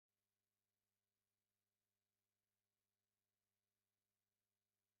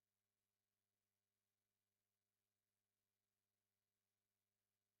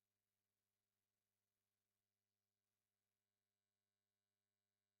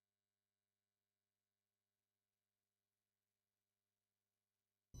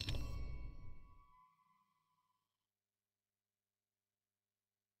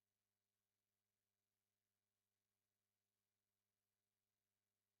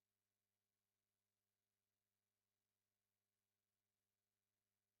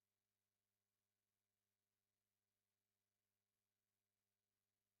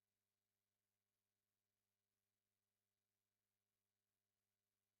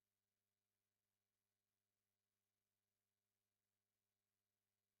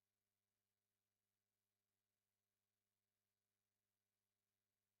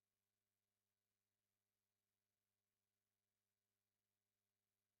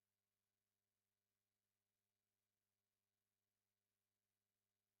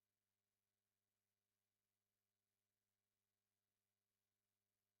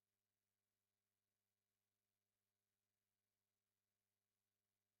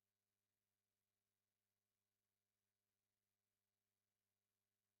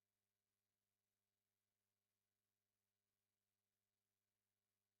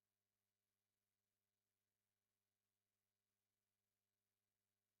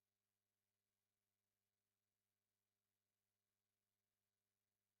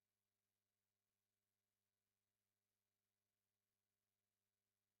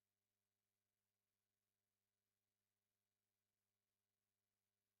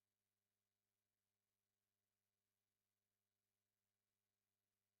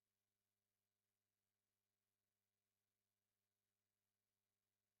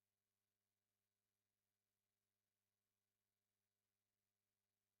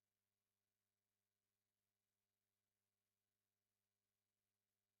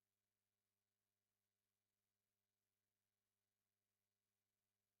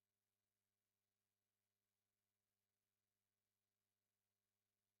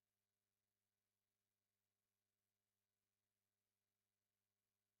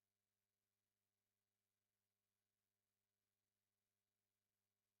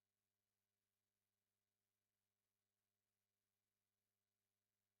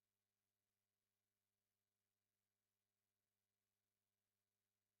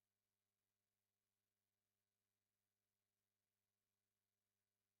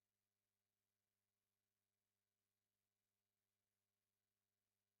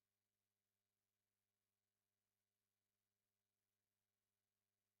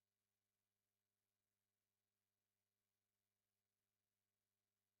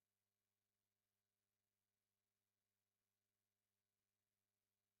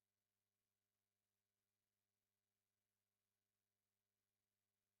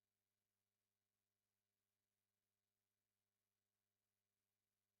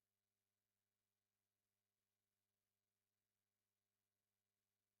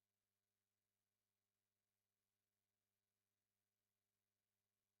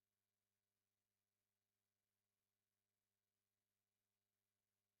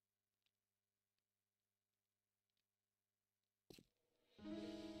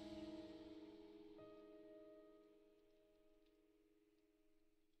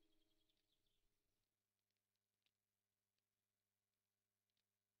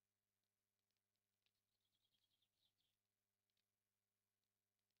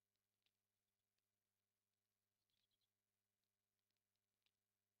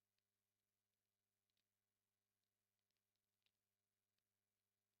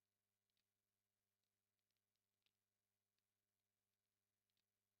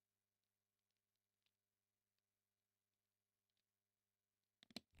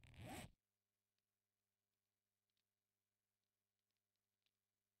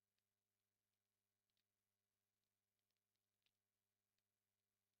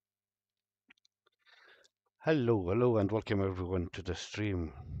Hello, and welcome everyone to the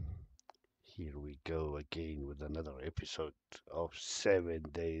stream. Here we go again with another episode of 7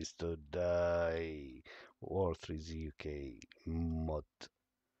 Days to Die War3zuk mod.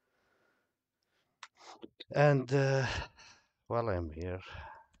 And while I'm here,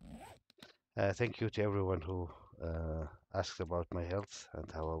 thank you to everyone who asked about my health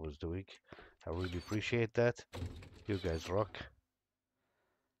and how I was doing. I really appreciate that. You guys rock.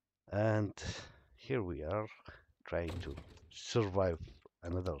 And here we are trying to survive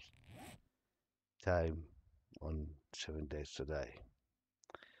another time on 7 Days to Die.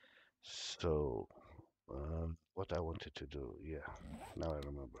 So, what I wanted to do, yeah, now I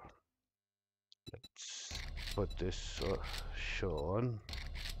remember. Let's put this show on.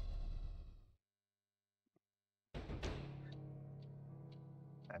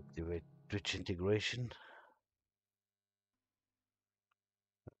 Activate Twitch integration.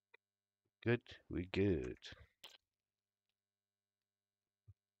 Good, we good.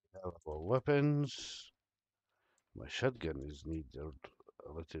 Have our weapons. My shotgun is needed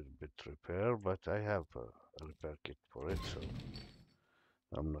a little bit repair, but I have a repair kit for it, so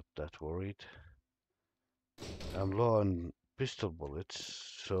I'm not that worried. I'm low on pistol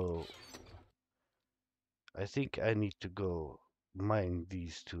bullets, so I think I need to go mine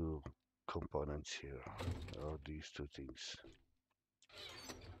these two components here, or these two things.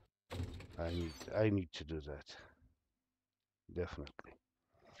 I need to do that. Definitely.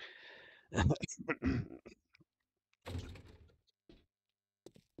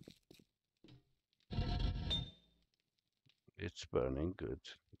 It's burning good.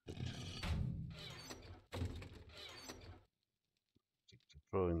 Good.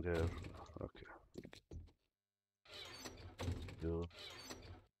 Throw in there. Okay. Do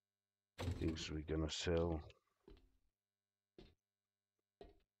things we're gonna sell.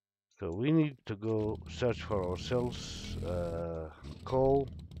 So we need to go search for ourselves coal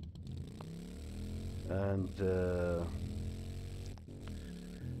and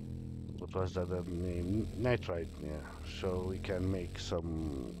what was the other name? Nitrite, yeah. So we can make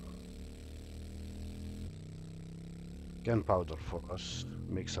some gunpowder for us,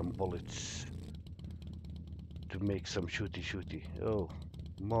 make some bullets to make some shooty. Oh,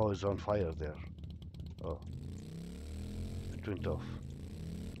 Mo is on fire there. Oh, it went off.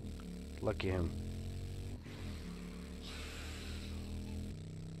 Lucky him.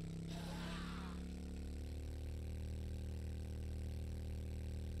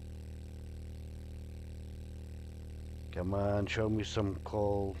 Come on, show me some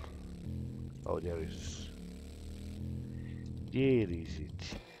coal. Oh, there is. There is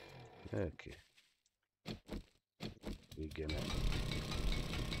it. Okay. We're gonna.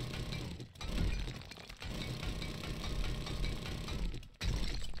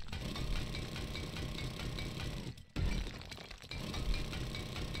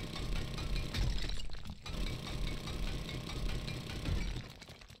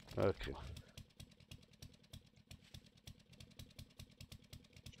 Okay.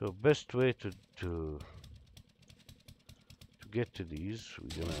 So best way to get to these,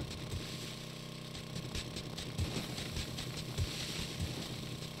 we're gonna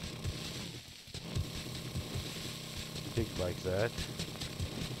dig like that.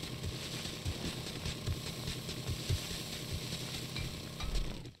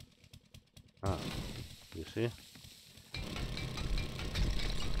 Ah, you see?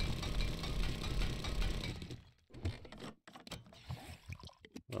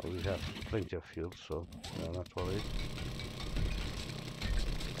 Well, we have plenty of fuel, so I'm not worried.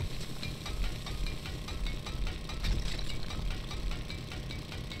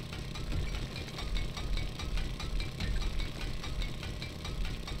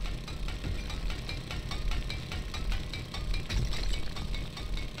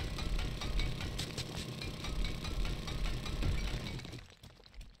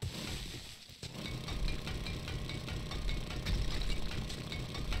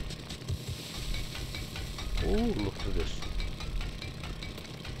 Oh, look at this.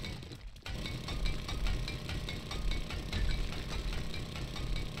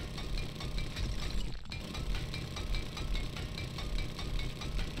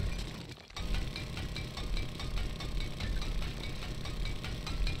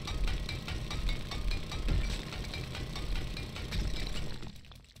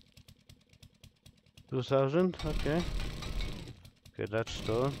 $2,000, okay. Okay, that's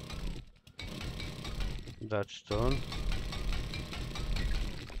stone. That's stone.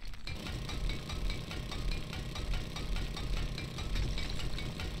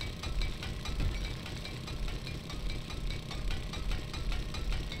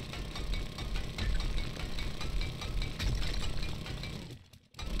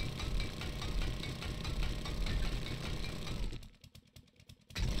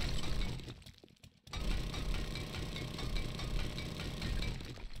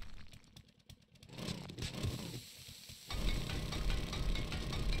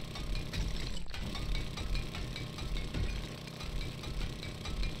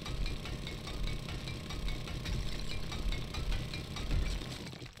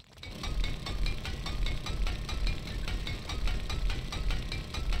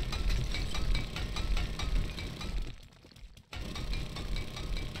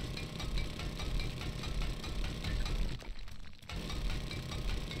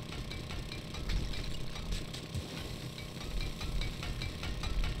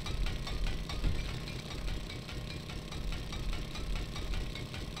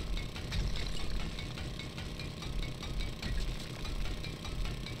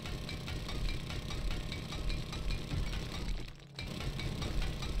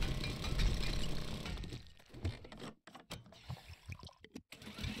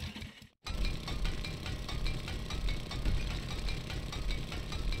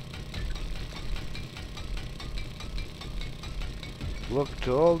 Look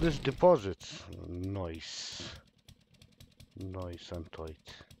to all these deposits. Nice. Nice and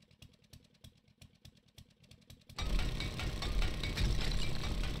tight.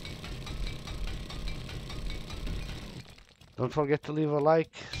 Don't forget to leave a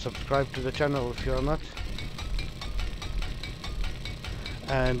like, subscribe to the channel if you are not.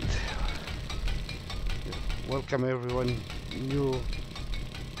 And welcome everyone, new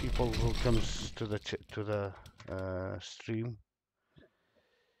people who comes to the stream.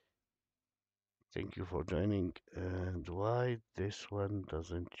 Thank you for joining. And why this one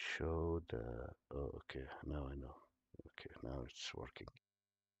doesn't show the... Oh, okay, now I know. Okay, now it's working.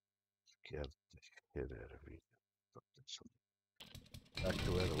 Back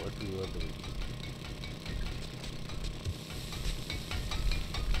to what we were doing.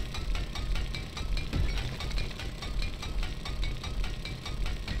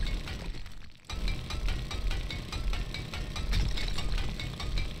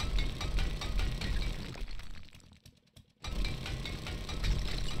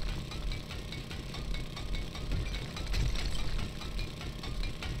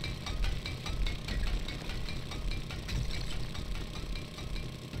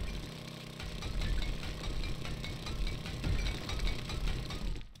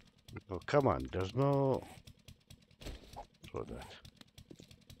 Oh, come on, there's no... Throw that.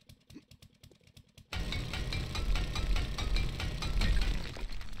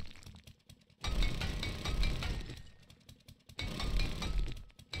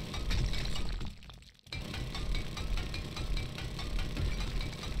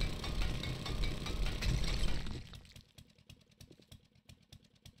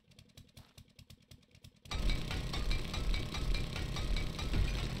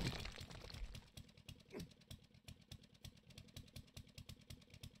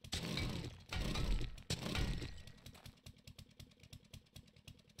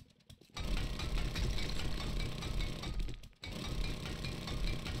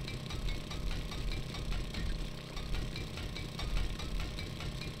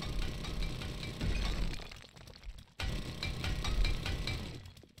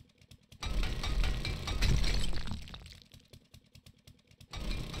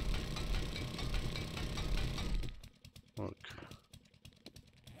 Okay.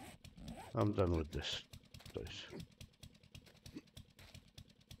 I'm done with this place.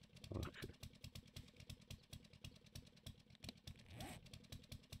 Okay.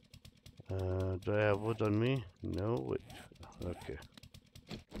 Do I have wood on me? No, wait. Okay.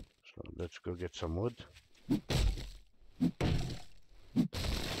 So let's go get some wood.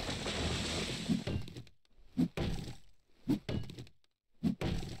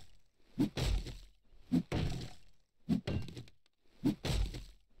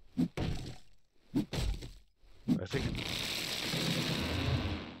 I think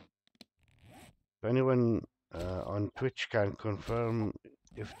if anyone on Twitch can confirm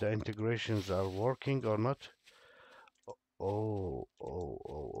if the integrations are working or not.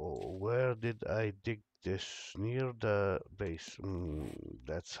 Where did I dig this? Near the base.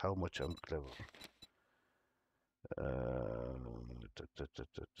 That's how much I'm clever.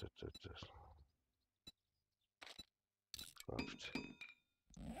 Craft.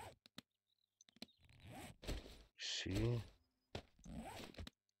 See?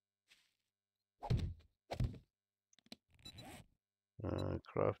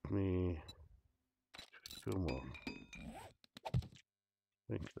 Craft me 2 more. I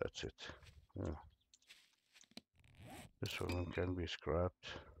think that's it. Yeah. This one can be scrapped.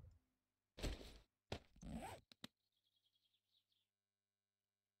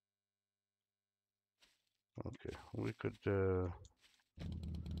 Okay, we could do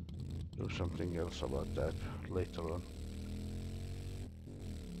something else about that later on.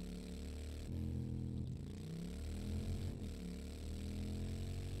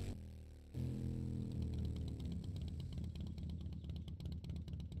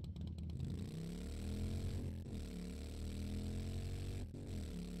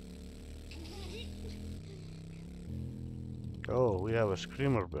 Oh, we have a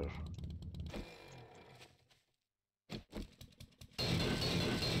screamer bear.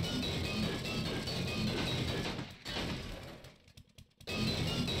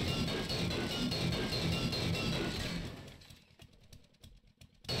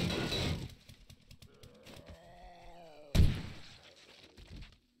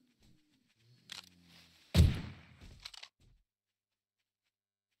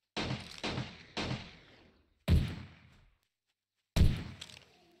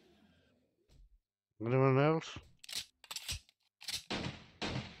 Anyone else?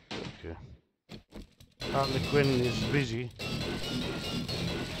 Okay. Harley Quinn is busy.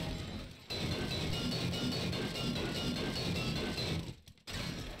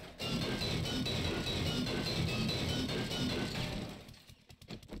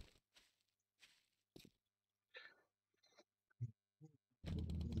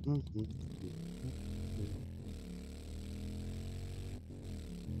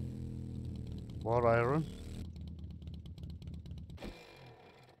 More iron.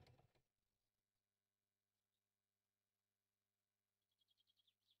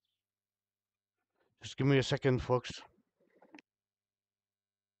 Just give me a second, folks.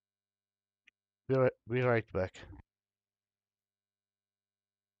 Be right back.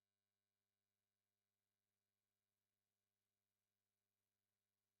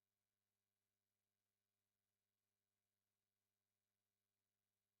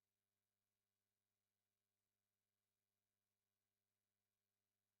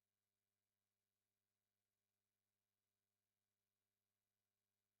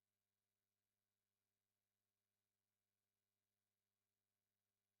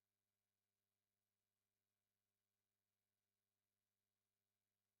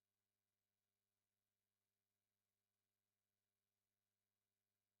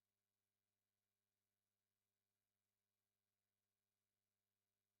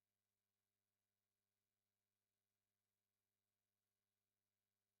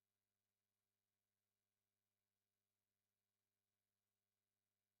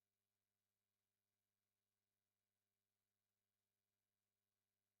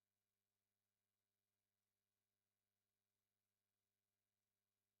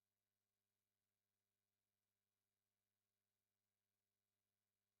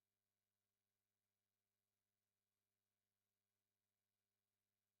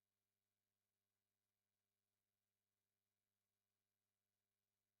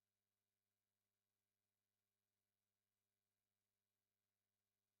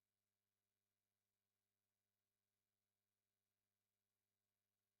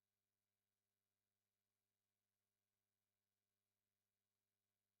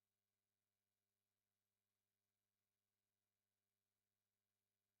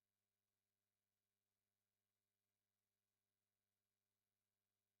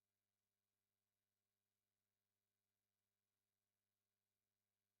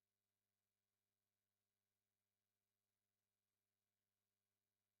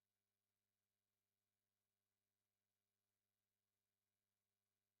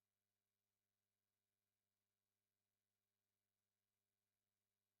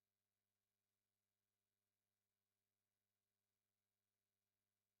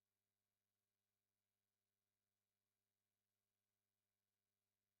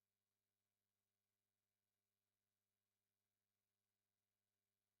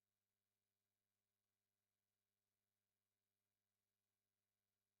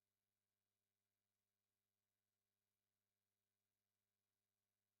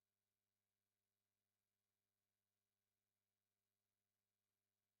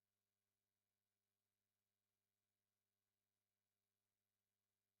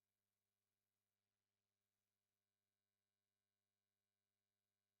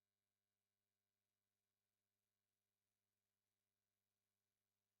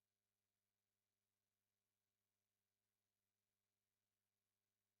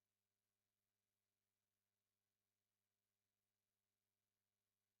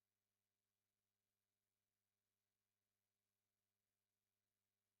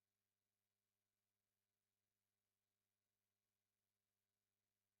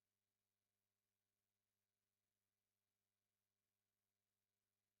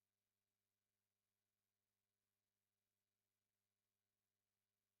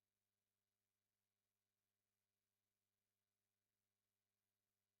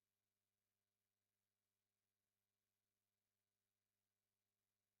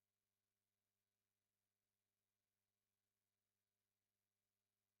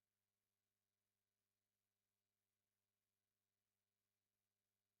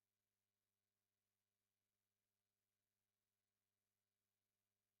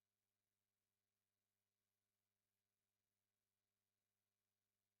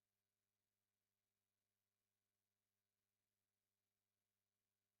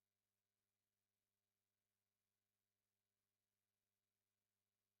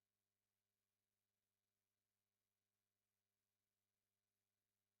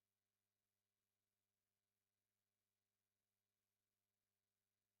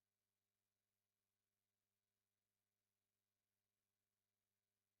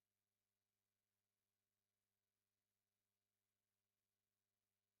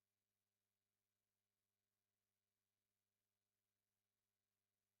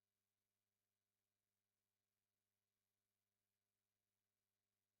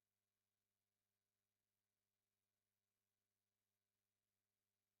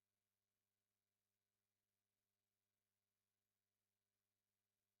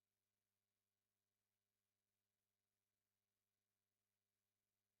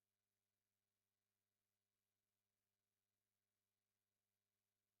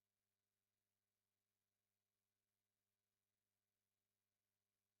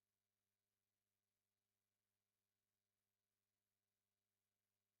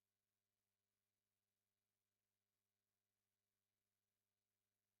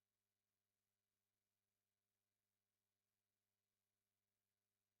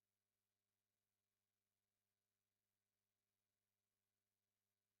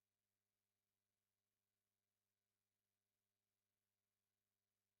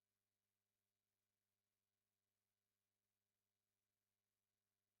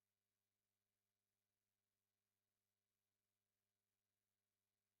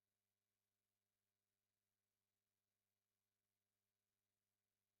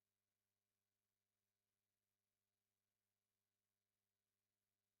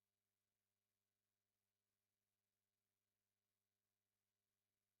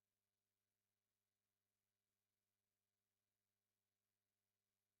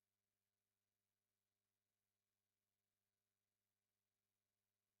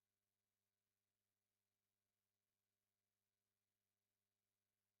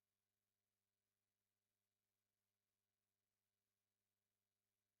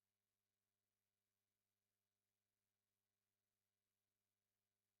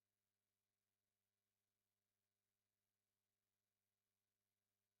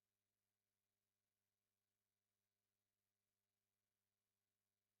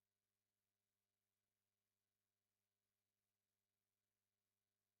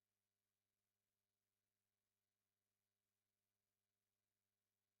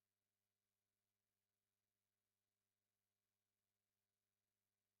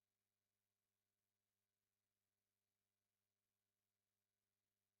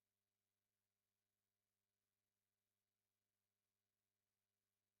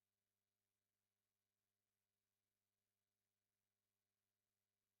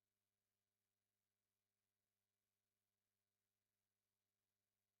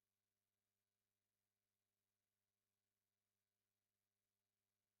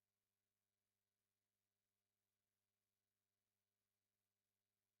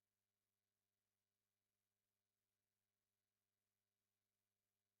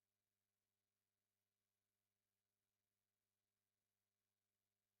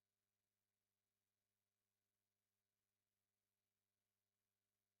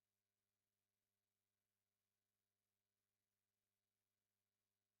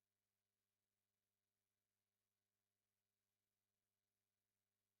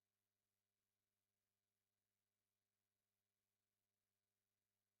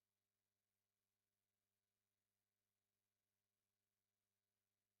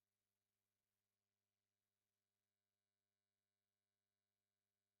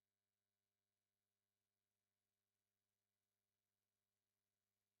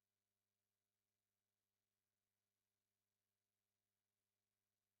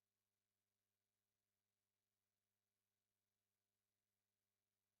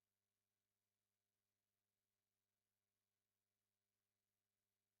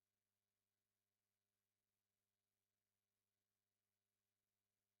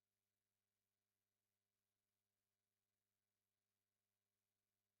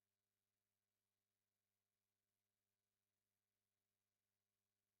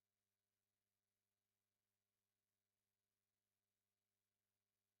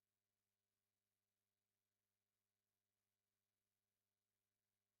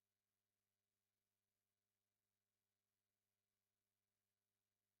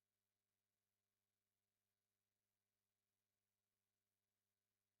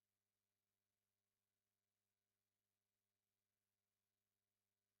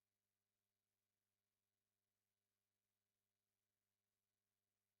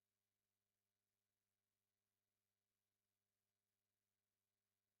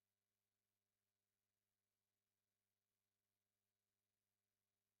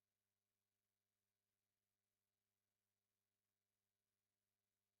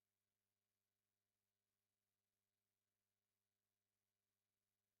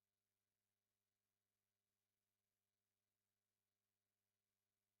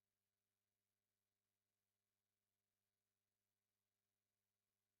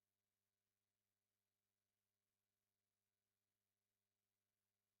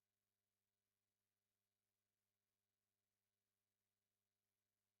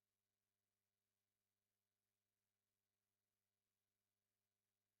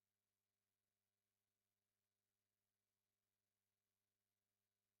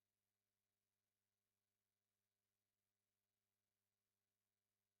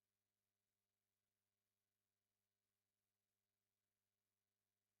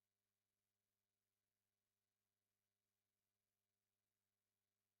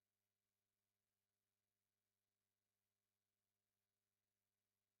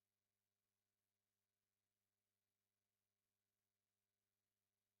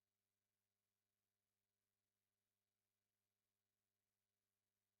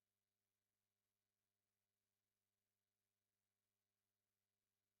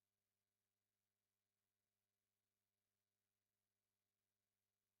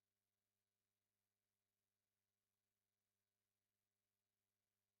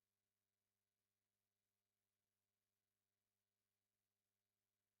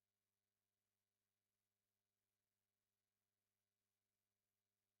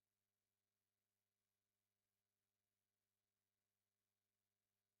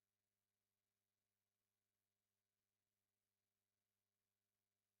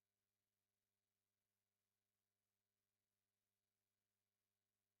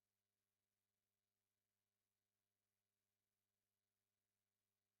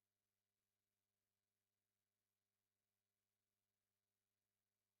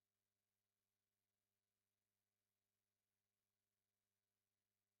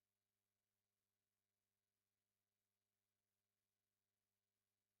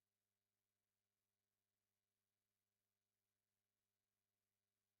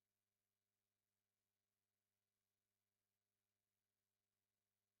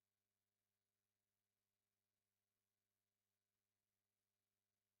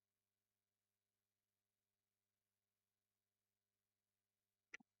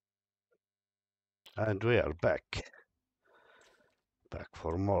 And we are back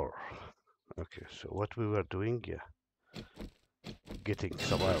for more. Okay, so what we were doing, yeah, getting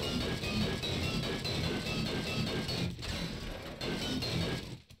some iron.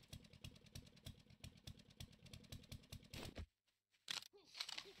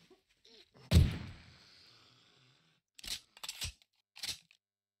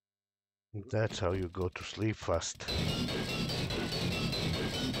 That's how you go to sleep fast.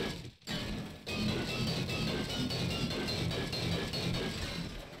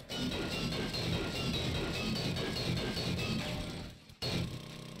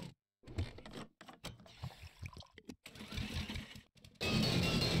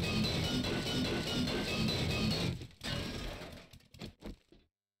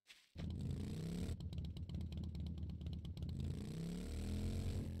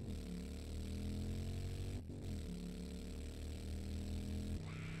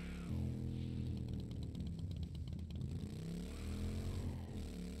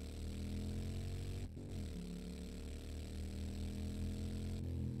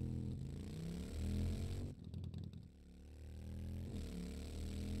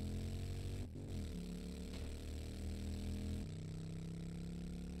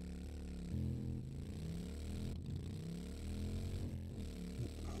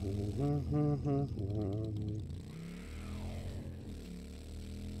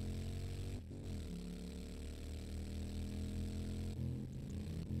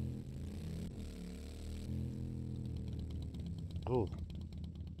 Oh,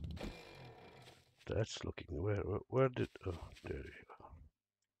 that's looking. Where did? Oh, there you go.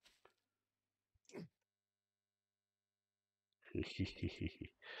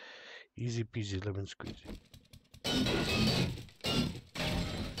 Easy peasy lemon squeezy.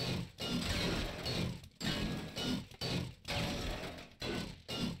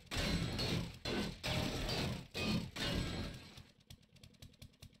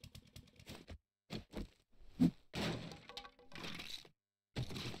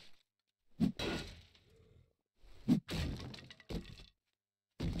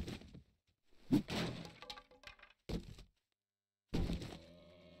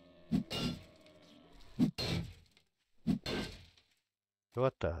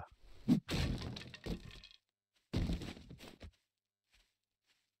 What the?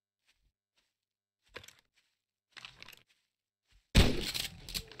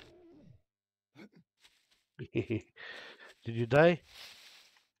 Did you die?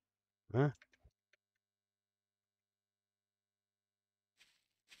 Huh?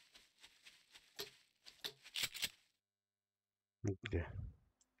 Okay.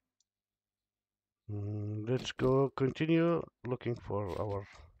 Let's go continue looking for our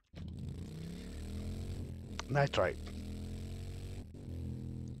nitrite.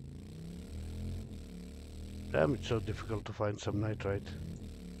 Damn, it's so difficult to find some nitrite.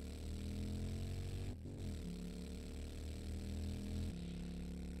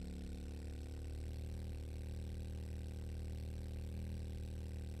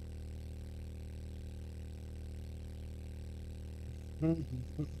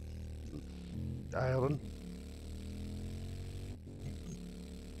 Iron.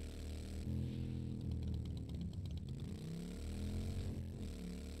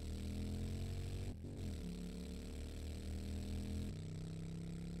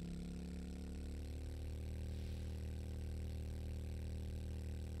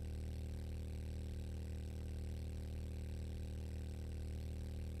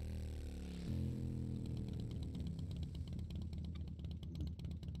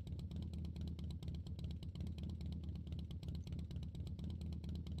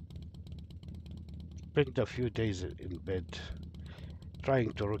 Spent a few days in bed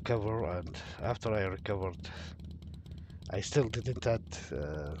trying to recover, and after I recovered, I still didn't have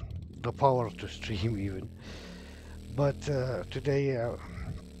the power to stream even. But today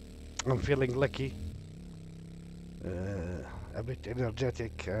I'm feeling lucky, a bit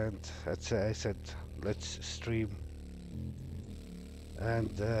energetic, and I said, let's stream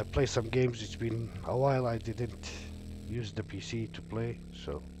and play some games. It's been a while I didn't use the PC to play,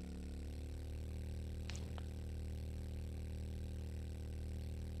 so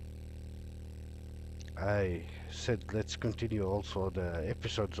I said let's continue also the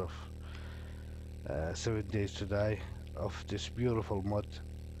episodes of 7 Days to Die of this beautiful mod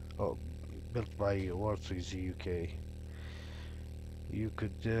oh, built by War3zuk UK. You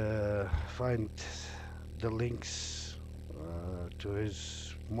could find the links to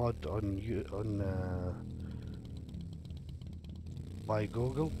his mod on by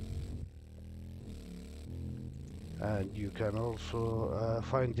Google, and you can also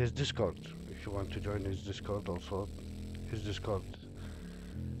find his Discord if you want to join his Discord also. His Discord.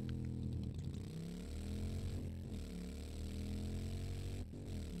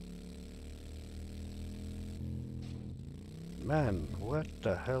 Man, what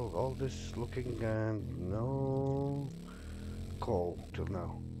the hell? All this looking and no call till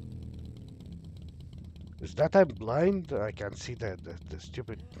now. Is that I'm blind? I can't see the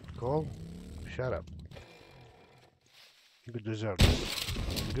stupid call. Shut up. You deserve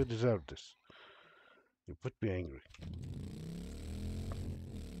this. You deserve this. You put me angry.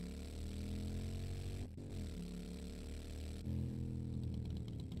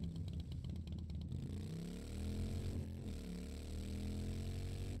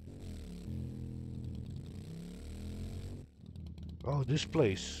 Oh, this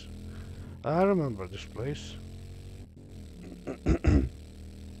place. I remember this place.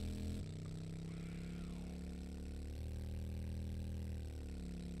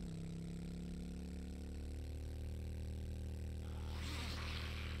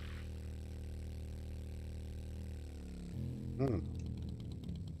 Hmm.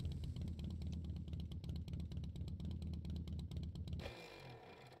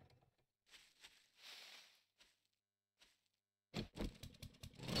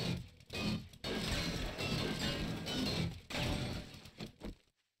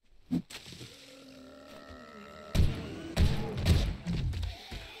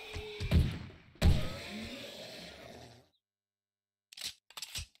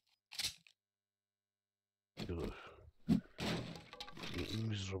 You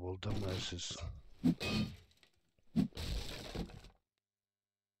miserable dumbasses.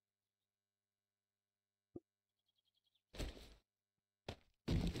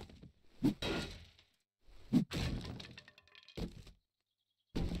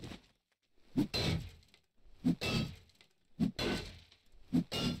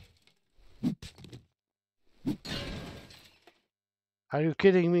 Are you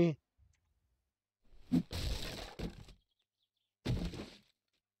kidding me?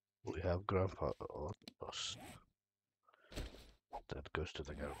 We have Grandpa Ottos. That goes to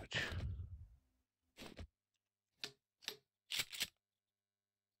the garbage.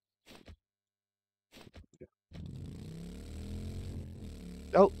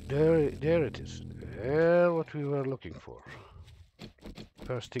 Oh, there it is. There, what we were looking for.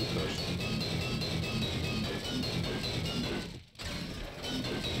 First thing first.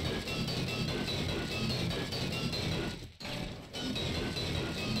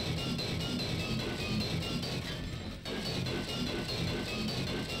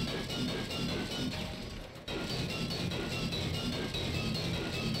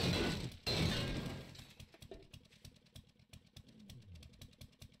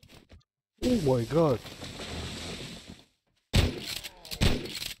 Oh my god.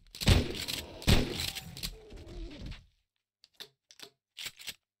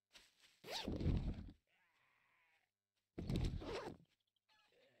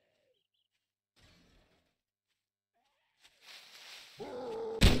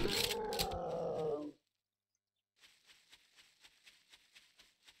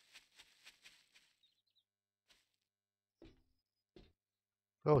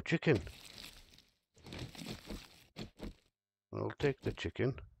 Oh, chicken. I'll take the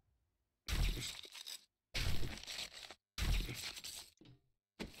chicken.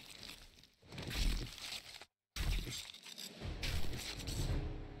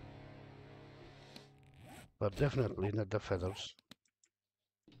 But definitely not the feathers.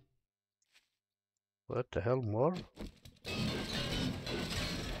 What the hell more?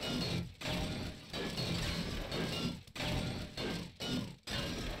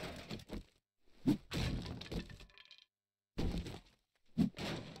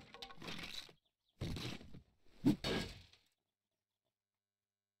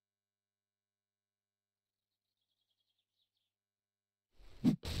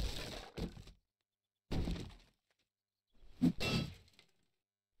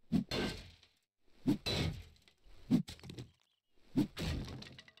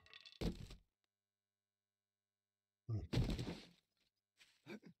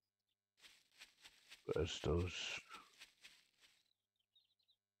 Where's those?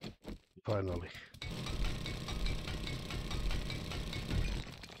 Finally.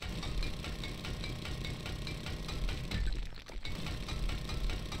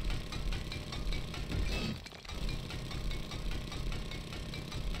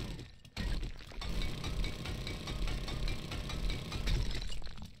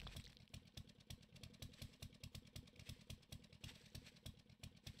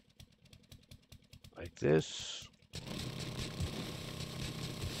 Like this.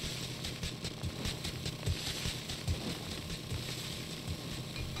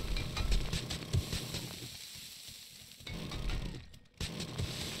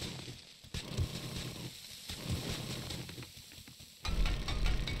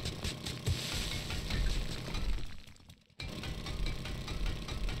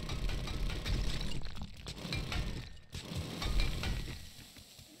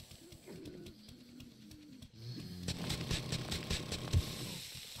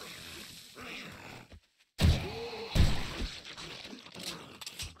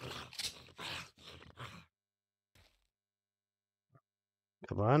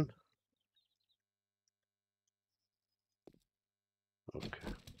 Come on. Okay.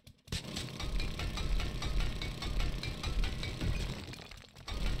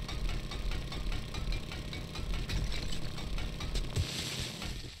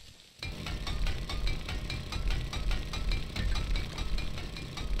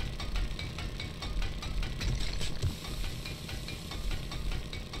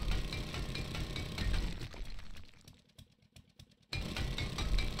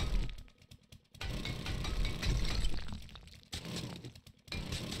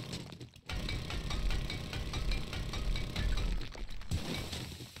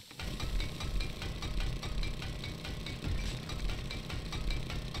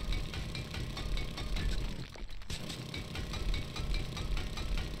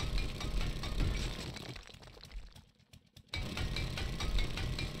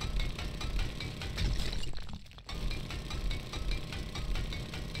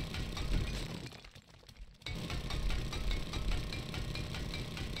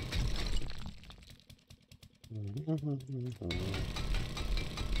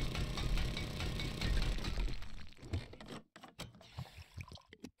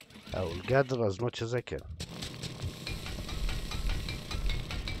 I will gather as much as I can.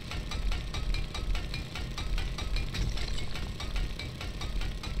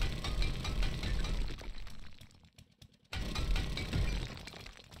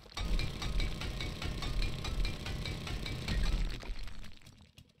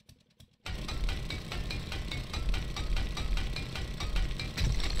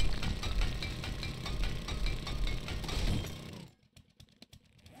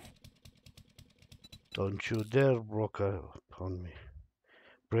 Don't you dare up on me.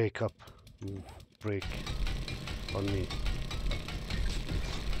 Break up. Break on me.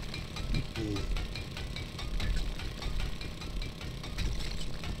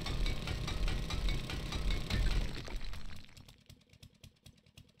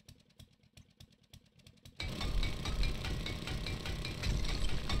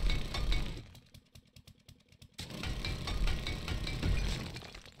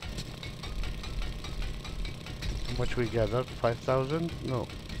 How much we gathered? 5,000? No.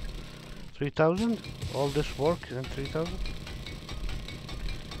 3,000? All this work and 3,000?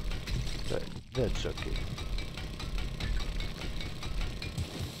 That's okay.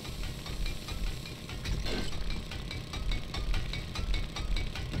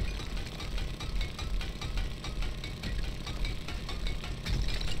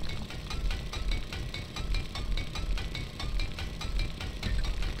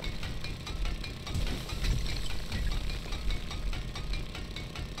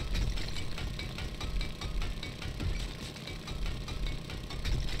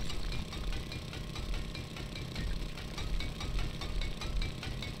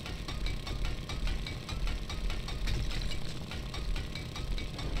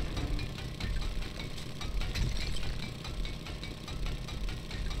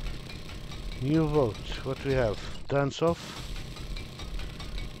 New vote. What we have? Dance off.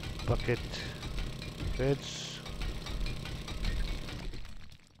 Bucket heads.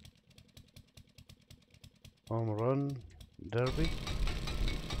 Home run. Derby.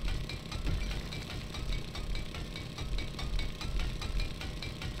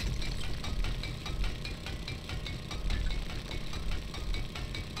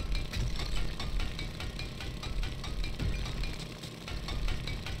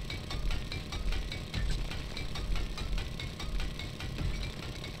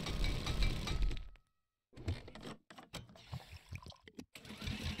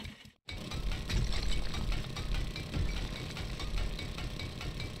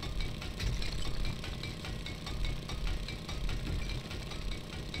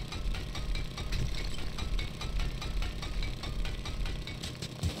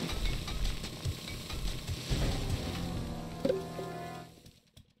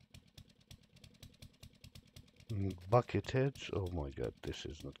 Bucket heads. Oh my god, this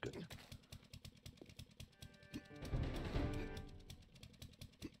is not good.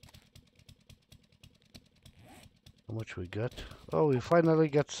 How much we got? Oh, we finally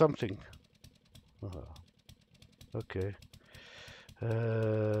got something. Okay.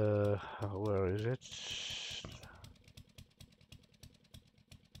 Where is it?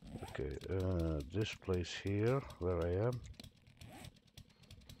 Okay, this place here, where I am.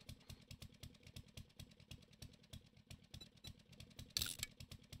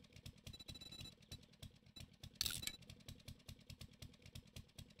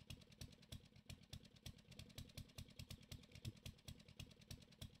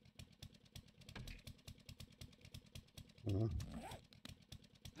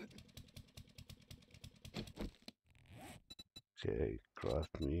 Okay,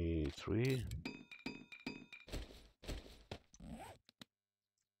 craft me 3.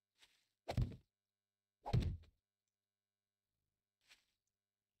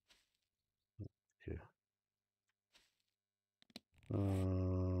 Okay.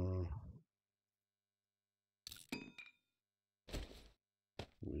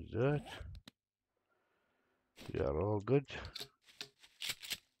 With that, we are all good.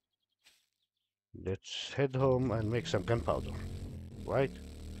 Let's head home and make some gunpowder, right?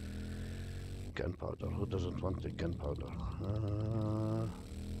 Gunpowder. Who doesn't want the gunpowder?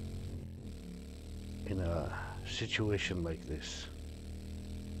 In a situation like this.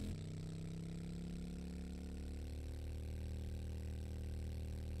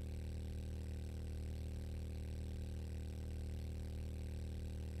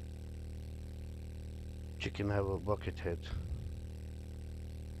 Chicken have a bucket head.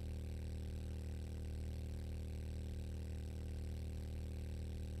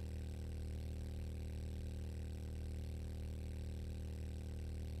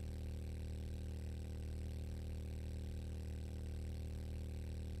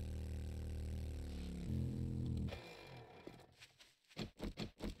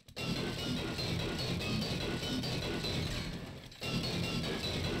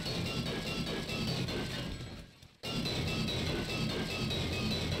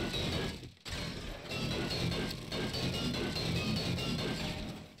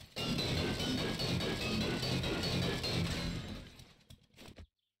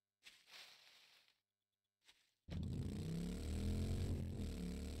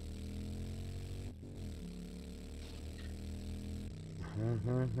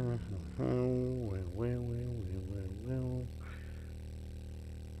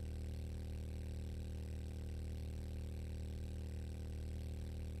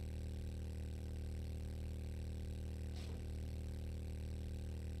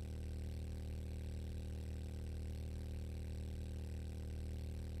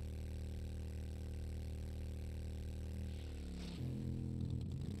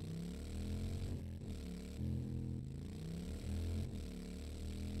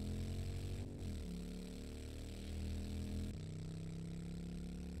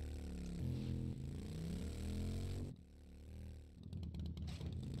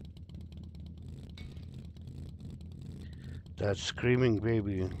 That screaming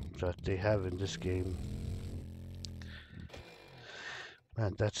baby that they have in this game.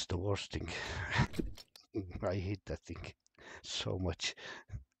 Man, that's the worst thing. I hate that thing so much.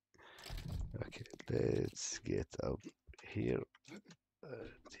 Okay, let's get up here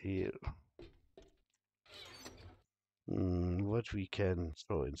and here. What we can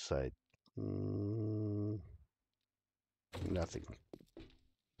throw inside? Nothing.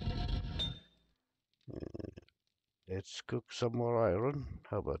 Let's cook some more iron.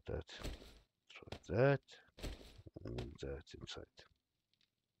 How about that? Throw that and that inside.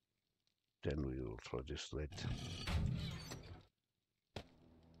 Then we will throw this lid.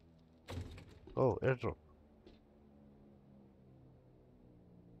 Oh, airdrop.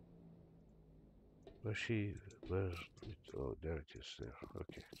 Where's she? Where's it? Oh, there it is. There.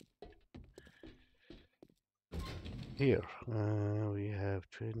 Okay. Here, we have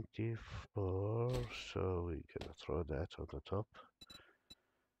 24, so we're gonna throw that on the top.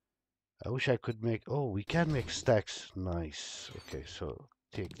 I wish I could make, oh, we can make stacks. Nice. Okay, so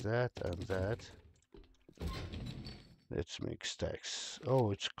take that and that. Let's make stacks.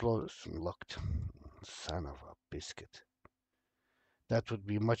 Oh, it's closed and locked. Son of a biscuit. That would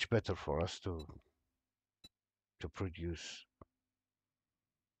be much better for us to produce.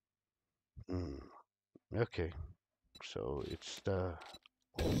 Okay, so it's the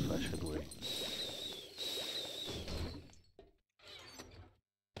old-fashioned way.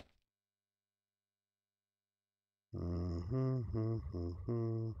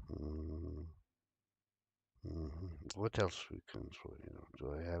 What else we can throw?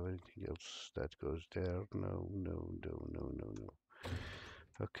 Do I have anything else that goes there? No, no, no, no, no, no.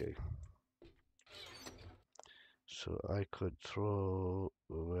 Okay. So I could throw.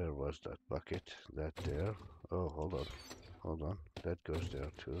 Where was that bucket? That there. Oh, hold on. That goes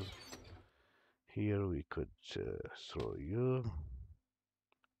there too. Here we could throw you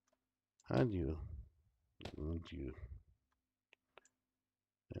and you and you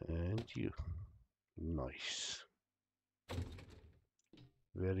and you. Nice.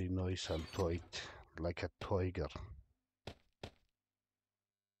 Very nice and tight, like a tiger.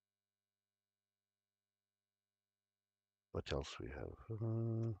 What else we have?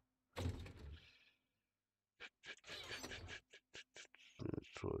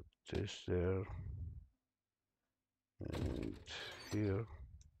 Throw this there. And here,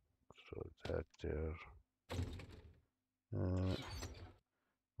 so that there.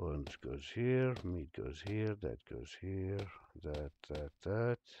 Bones goes here, meat goes here, that goes here,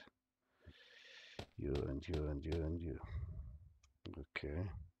 that. You and you and you and you. Okay.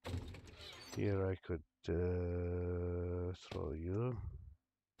 Here I could throw you.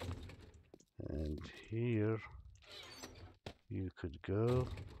 And here you could go.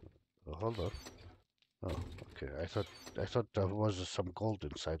 Oh, hold on. Oh, okay. I thought there was some gold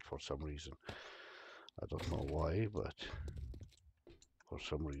inside for some reason. I don't know why, but for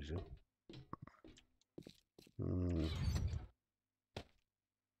some reason. Mm.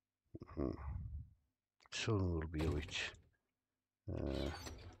 Hmm. Soon we'll be rich.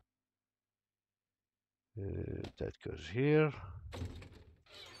 That goes here.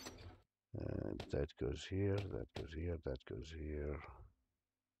 And that goes here. That goes here. That goes here.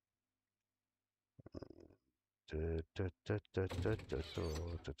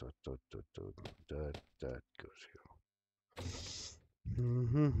 That goes here.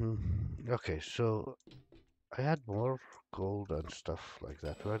 Okay, so I had more gold and stuff like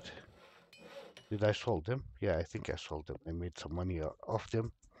that, right? Did I sold them? Yeah, I think I sold them. I made some money off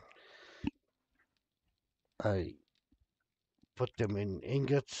them. I put them in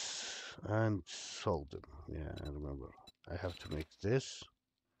ingots and sold them. Yeah, I remember. I have to make this.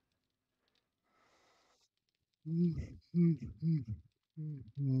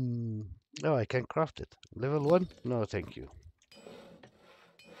 Oh, I can craft it. Level 1? No, thank you.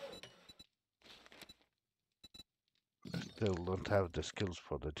 Still don't have the skills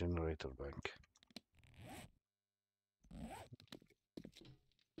for the generator bank.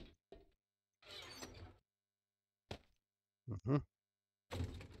 Mm-hmm.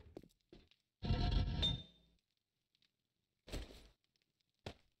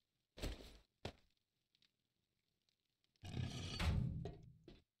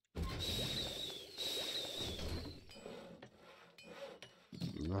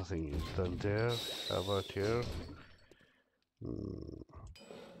 Nothing is done there. How about here?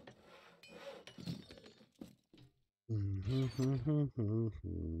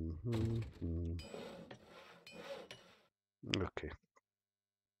 Okay.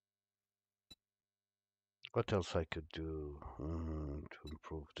 What else I could do to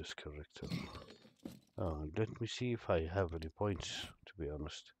improve this character? Let me see if I have any points, to be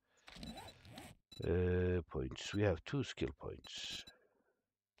honest. Points. We have 2 skill points.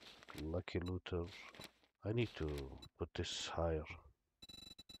 Lucky looter. I need to put this higher.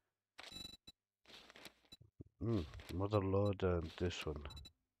 Mother load and this one.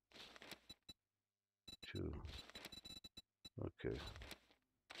 2. Okay.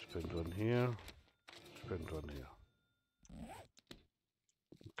 Spend one here. Spend one here.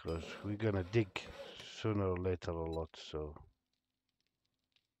 Because we're gonna dig sooner or later a lot, so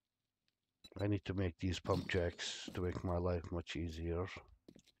I need to make these pump jacks to make my life much easier.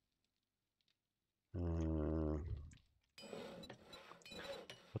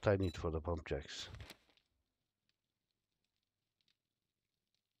 What I need for the pump jacks?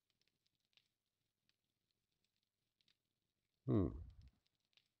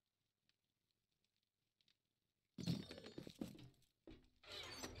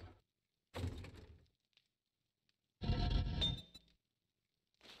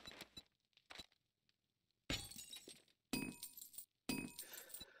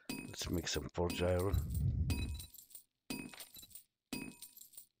 Let's make some forged iron.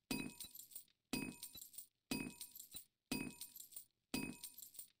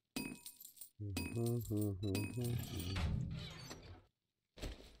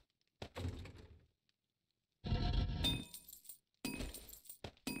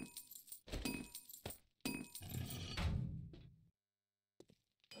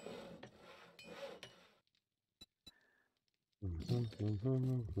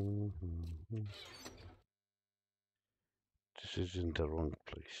 This is in the wrong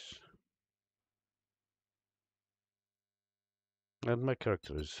place. And my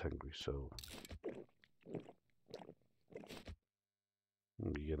character is hungry, so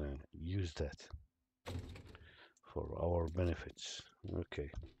we're gonna use that for our benefits.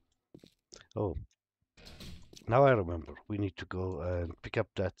 Okay. Oh, now I remember. We need to go and pick up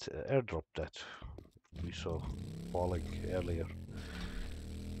that airdrop that we saw falling earlier.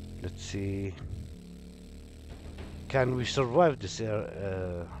 Let's see. Can we survive this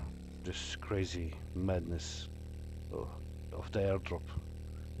this crazy madness of the airdrop?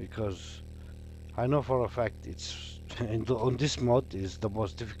 Because I know for a fact it's on this mod is the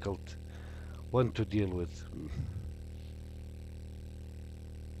most difficult one to deal with.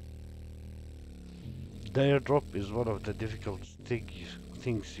 The airdrop is one of the difficult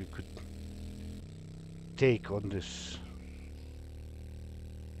things you could take on this.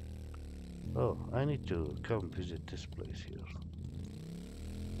 Oh, I need to come visit this place here.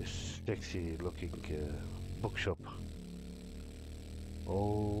 This sexy looking bookshop.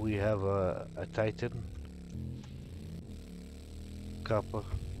 Oh, we have a Titan. Kappa.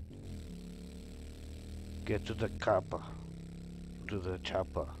 Get to the Kappa. To the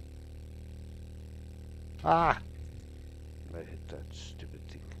chopper. Ah! I hit that stupid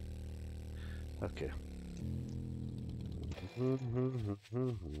thing. Okay.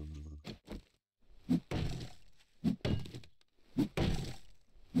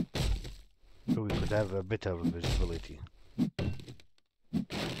 So we could have a better visibility.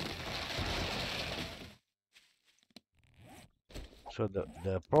 So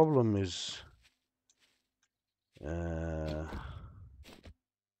the problem is okay,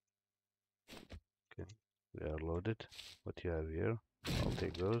 we are loaded. What you have here? I'll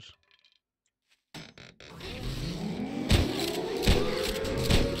take those.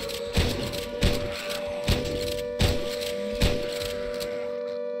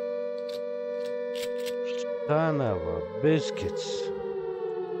 Son of a biscuits.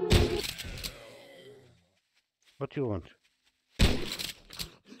 What you want?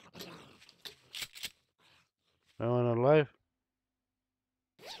 I want a life?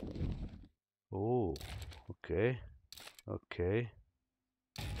 Oh, okay. Okay.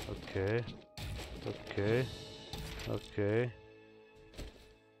 Okay. Okay. Okay.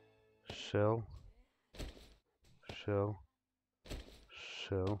 Sell. Sell.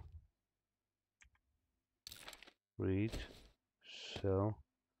 Sell. Read. Sell.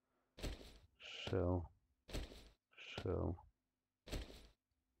 Sell. Sell.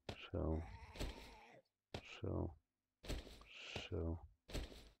 Sell. Sell. Sell.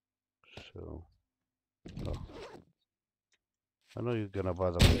 Sell. Oh. I know you're gonna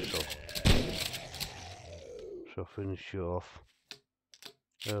bother me, so finish you off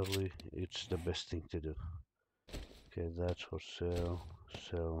early. It's the best thing to do. Okay, that's for sell,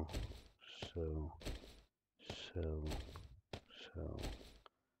 sell, sell, sell, sell,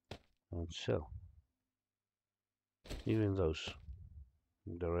 and sell. Even those.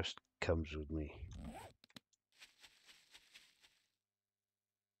 The rest comes with me.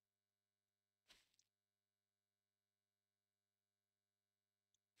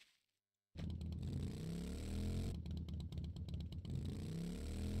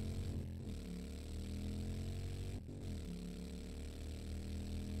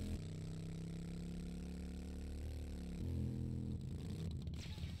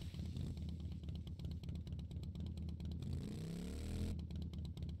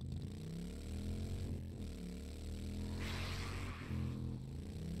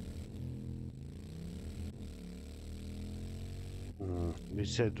 We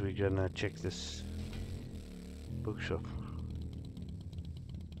said we're gonna check this bookshop.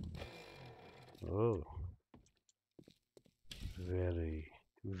 Oh, very,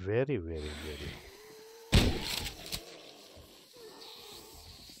 very, very, very.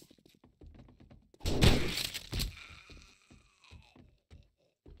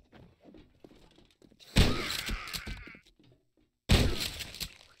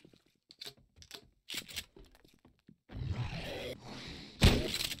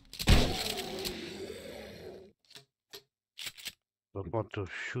 Don't want to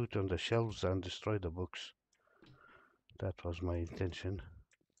shoot on the shelves and destroy the books. That was my intention.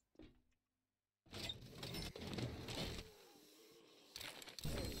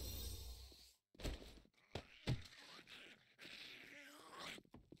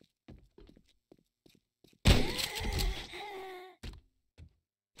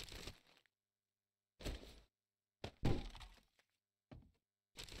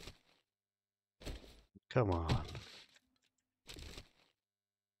 Come on.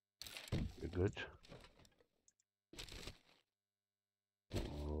 You're good.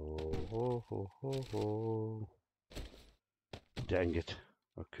 Oh, ho, ho, ho, ho. Dang it.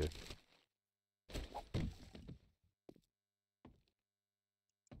 Okay.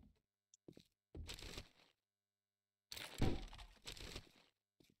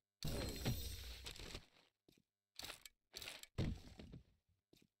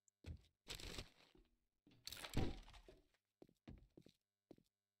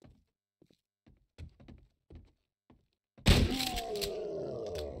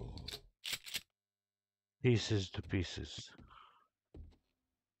 Pieces to pieces.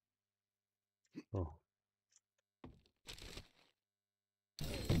 Oh.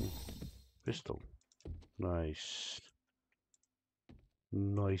 Pistol. Nice.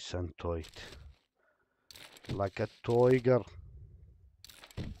 Nice and tight. like a tiger.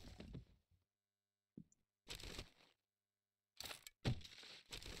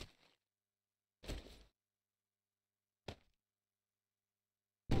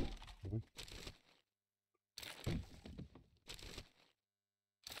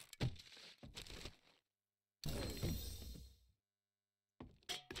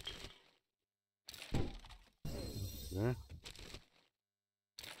 Yeah.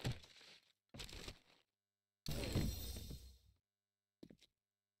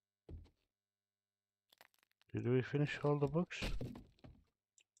 Did we finish all the books?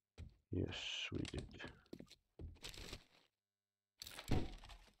 Yes, we did.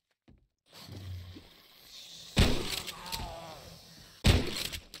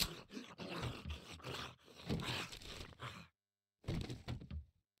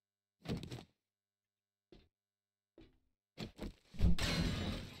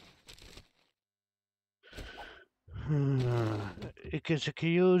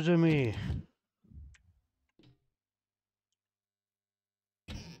 Excuse me.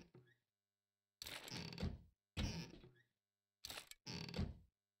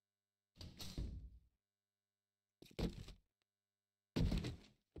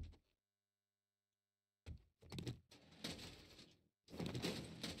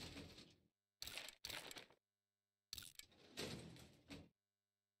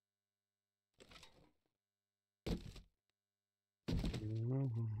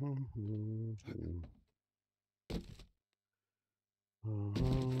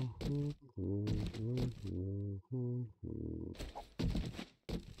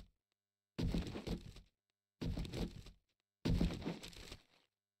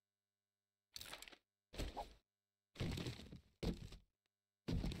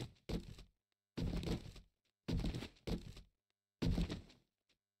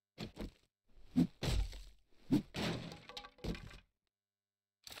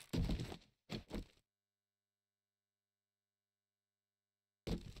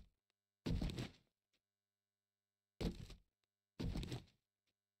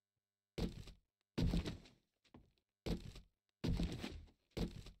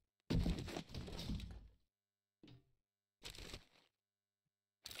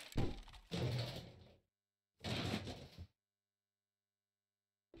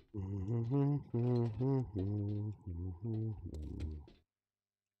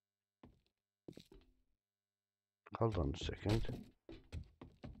 Hold on a second.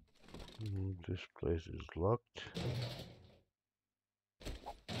 This place is locked.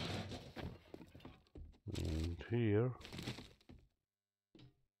 And here,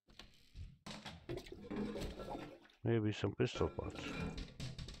 maybe some pistol parts.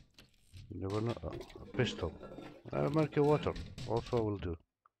 You never know. A pistol. Murky water also will do.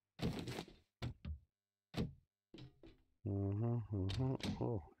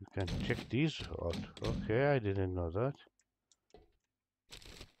 Oh, you can check these out. Okay, I didn't know that.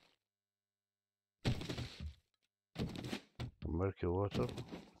 Murky water,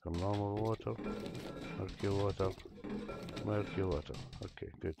 some normal water, murky water, murky water.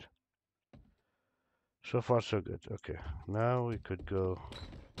 Okay, good. So far, so good. Okay, now we could go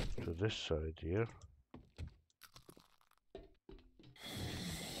to this side here.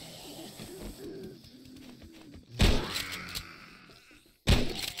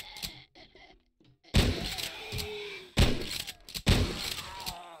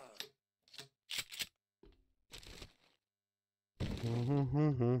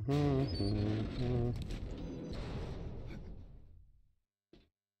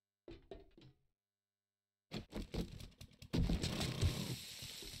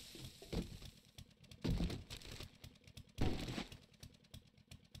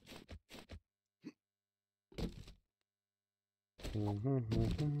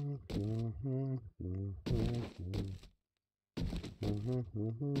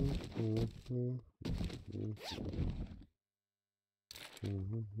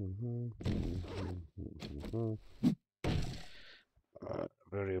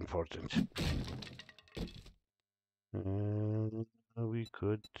 Very important. We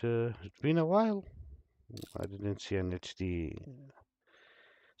could. It's been a while. I didn't see an HD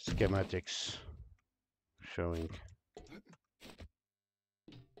schematics showing.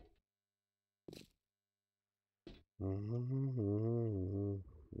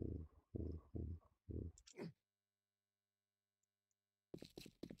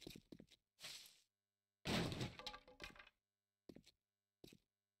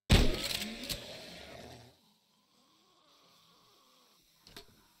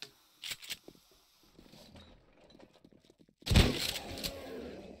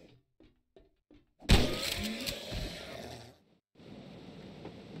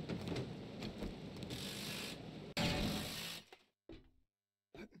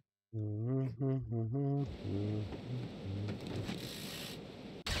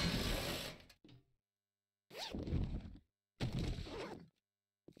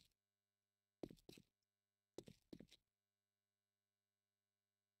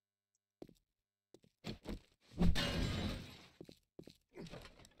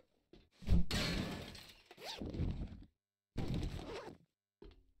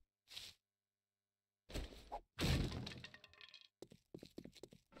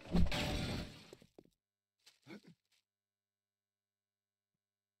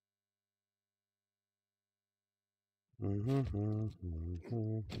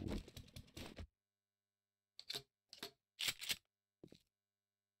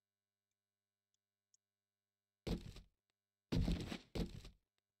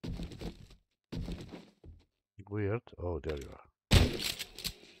 Weird. Oh, there you are.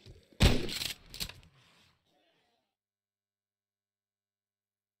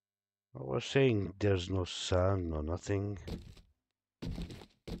 I was saying there's no sun, no nothing.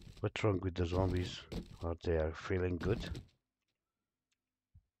 What's wrong with the zombies? Are they feeling good?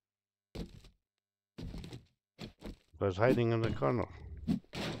 I was hiding in the corner.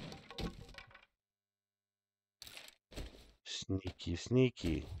 Sneaky,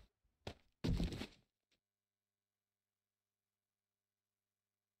 sneaky.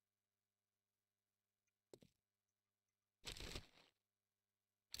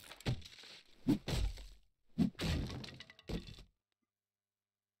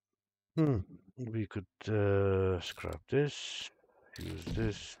 We could scrap this, use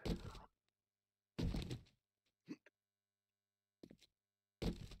this.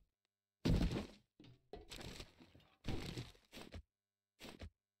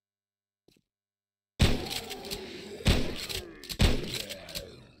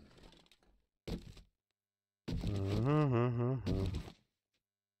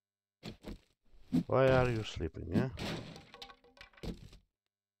 Why are you sleeping, yeah?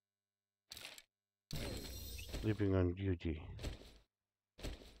 Sleeping on duty.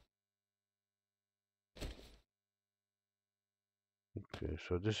 Okay,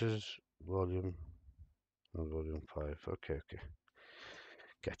 so this is volume, volume 5. Okay, okay.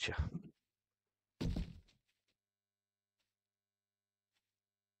 Gotcha.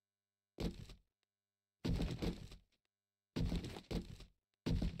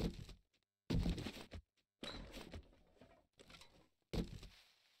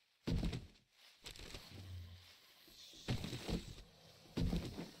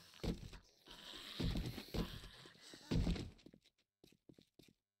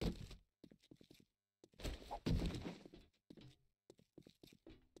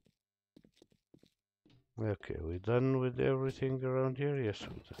 Okay, we done with everything around here? Yes,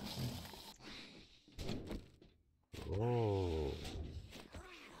 we done. Oh.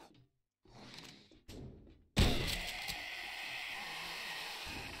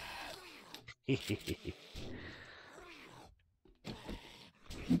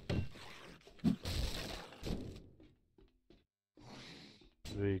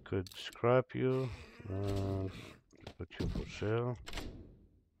 We could scrap you and put you for sale.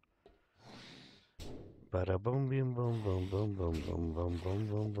 Bada bum bim bum bum bum bum bum bum bum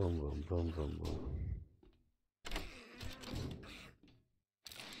bum bum bum bum bum bum.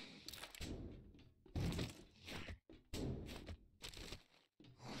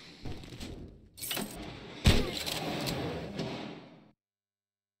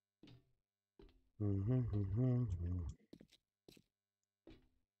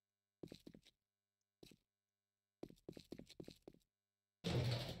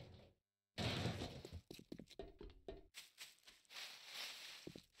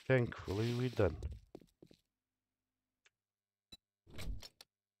 Thankfully, we done.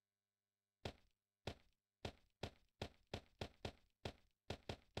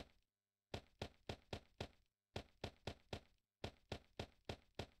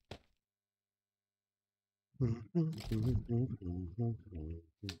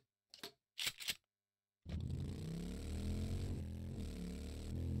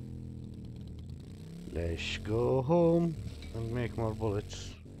 Let's go home and make more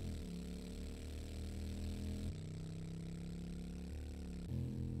bullets.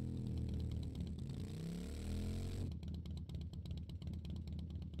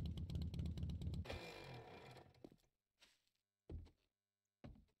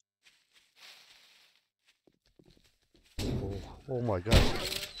 Oh my god.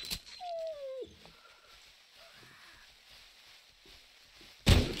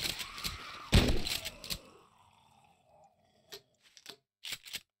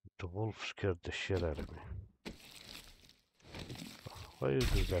 The wolf scared the shit out of me. Why you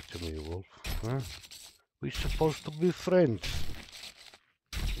do that to me, Wolf? Huh? We're supposed to be friends.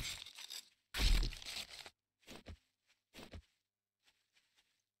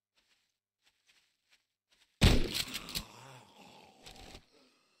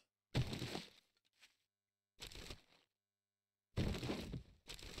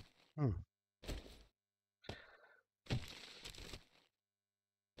 Hmm.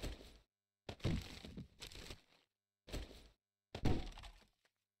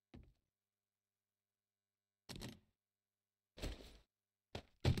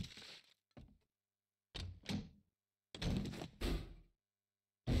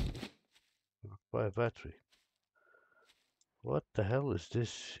 Buy a battery. What the hell is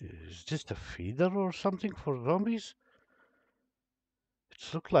this? Is this a feeder or something for zombies?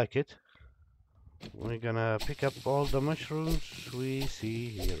 It looks like it. We're gonna pick up all the mushrooms we see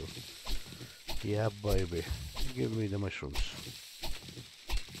here. Yeah, baby. Give me the mushrooms.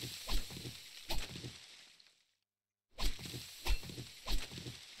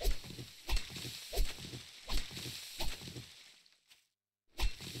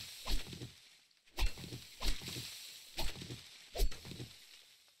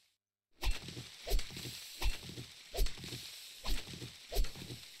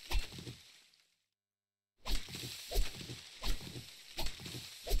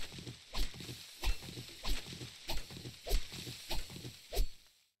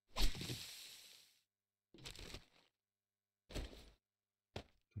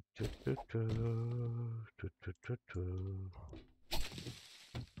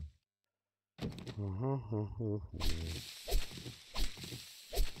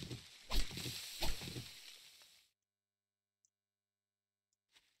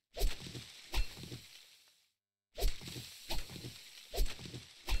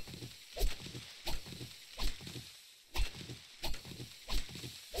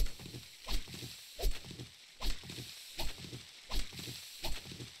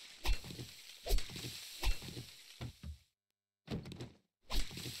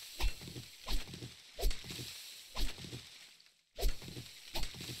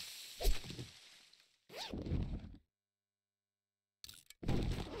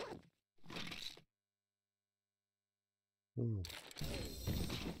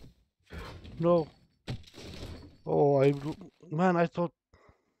 No. Oh, man, I thought,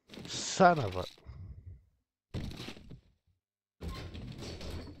 son of a.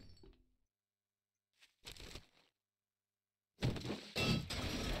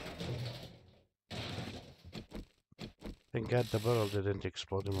 Thank God the barrel didn't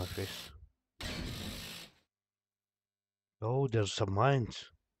explode in my face. Oh, there's some mines.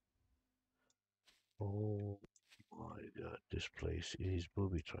 Oh my God, this place is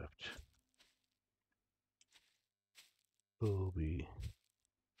booby trapped. Booby.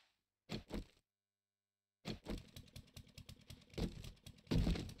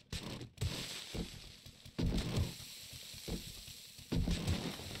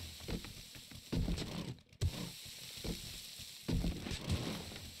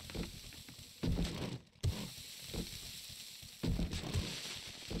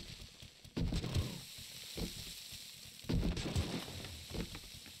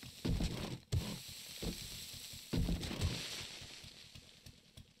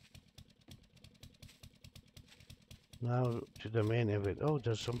 Now to the main event. Oh,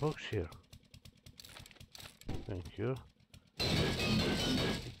 there's some books here. Thank you.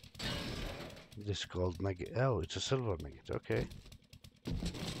 This is called nugget. Oh, it's a silver nugget. Okay.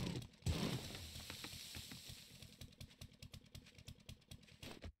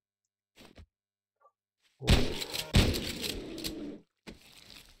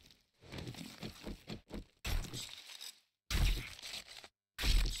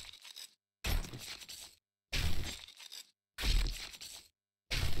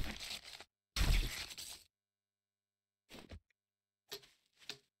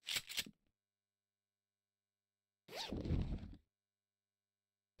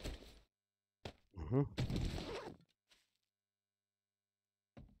 Mm-hmm.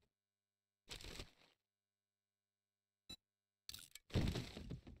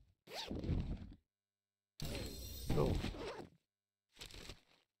 Oh,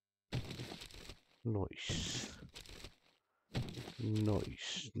 noise.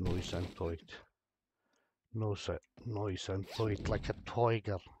 Noise and toy. No, sir. Noise and toy like a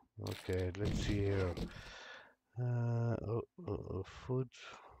tiger. Okay, let's see here. Food,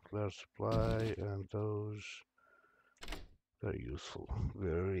 flare supply, and those. Very useful.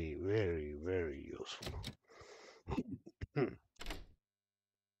 Very, very, very useful.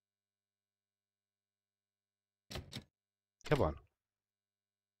 Come on.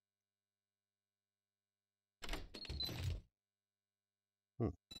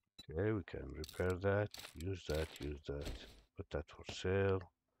 Okay, we can repair that, use that, put that for sale.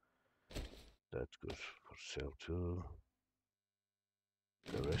 That goes for sale too.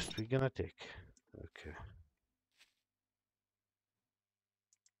 The rest we're gonna take. Okay.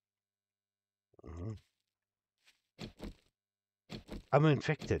 Mhm. I'm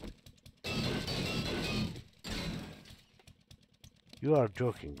infected. You are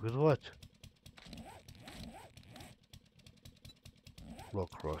joking. With what?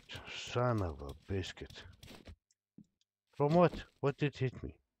 Block rot. Son of a biscuit. From what? What did hit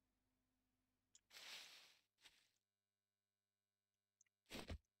me?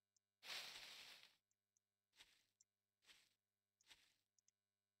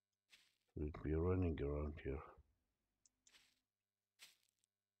 We'd be running around here.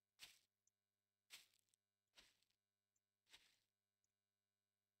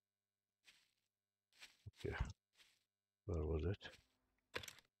 Okay. Where was it?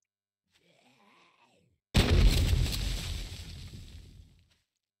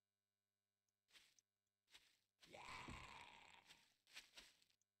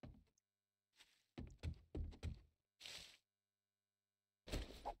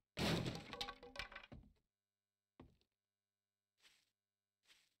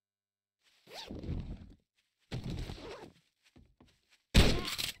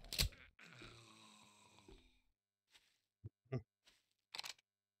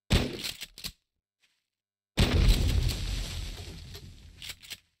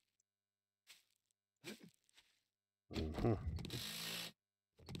 Mm-hmm.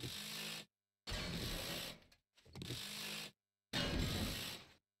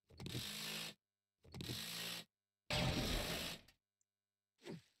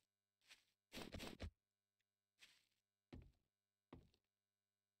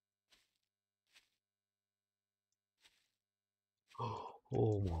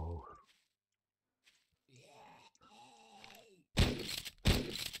 Oh no.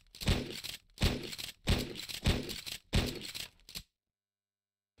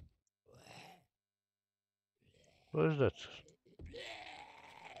 What is that?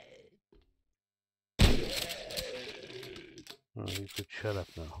 Oh, you could shut up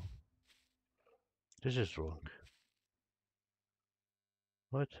now. This is wrong.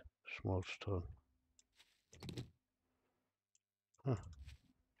 What? Small stone. Huh.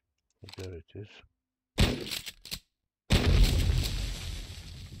 There it is.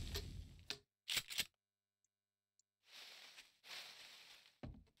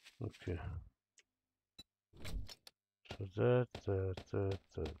 Okay. So that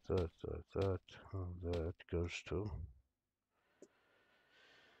goes to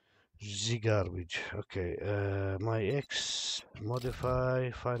the garbage. Okay, my X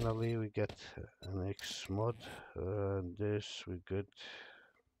modify. Finally, we get an X mod. This we good.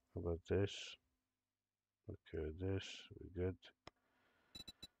 How about this? Okay, this we good.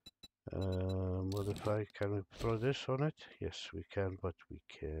 Modify. Can we throw this on it? Yes, we can, but we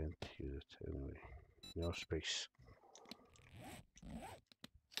can't use it anyway. No space.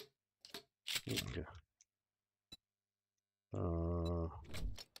 Okay.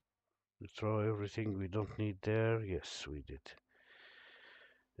 We throw everything we don't need there. Yes, we did.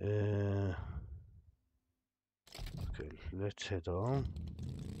 Okay, let's head on.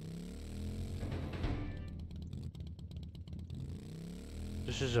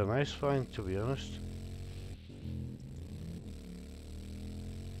 This is a nice find, to be honest.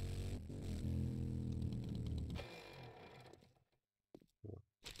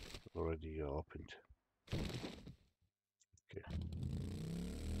 Already opened. Okay.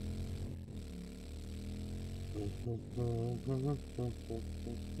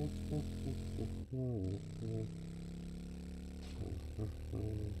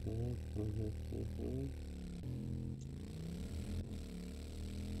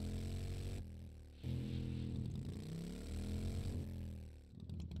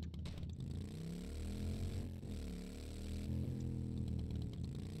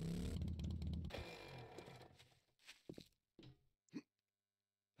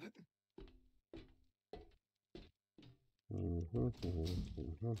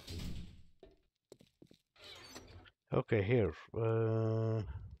 Okay, here.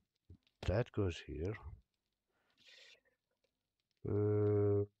 That goes here.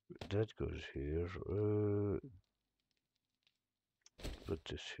 That goes here. Put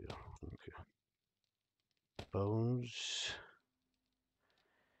this here. Okay. Bones.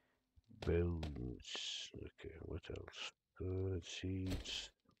 Bones. Okay, what else? Good seeds.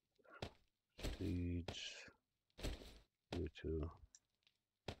 Seeds. You too.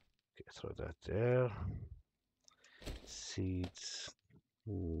 Okay, throw that there. Seeds.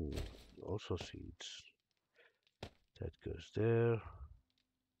 Mm, also seeds. That goes there.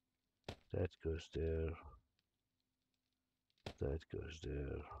 That goes there. That goes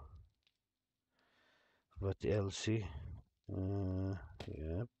there. What else? Yep.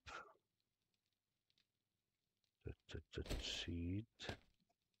 That seed.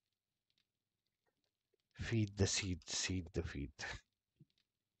 Feed the seed. Seed the feed.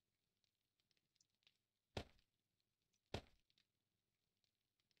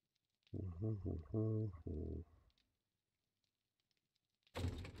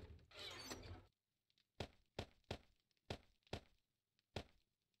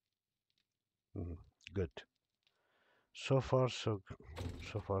 Good. So far, so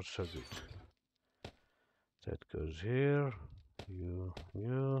far, so good. That goes here. You.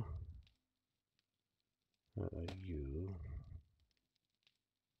 You. You.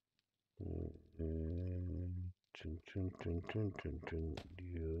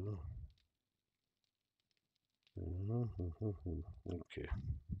 Okay.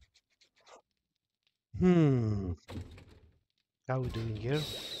 How are we doing here?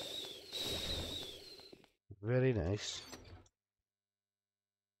 Very nice.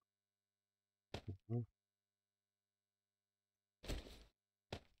 Mhm,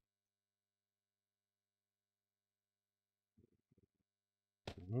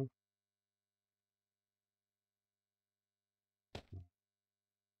 mhm,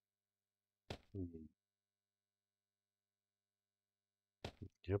 mhm.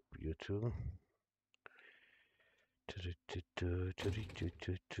 Yep, you too.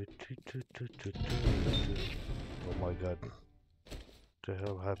 Oh my god, what the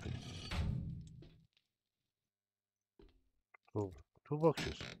hell happened? Oh, two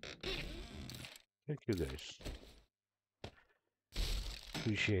boxes. Thank you guys.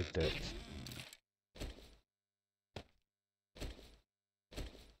 Appreciate that.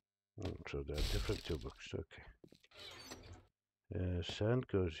 So there are different two boxes. Okay. Sand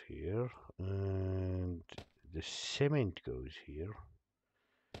goes here, and the cement goes here.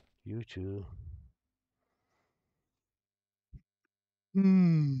 You too.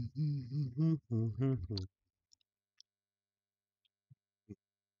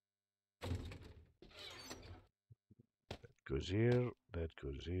 Goes here, that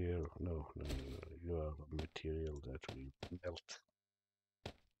goes here. No, no, no, no. You are material that will melt.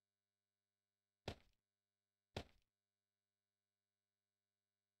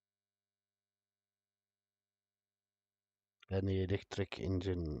 Any electric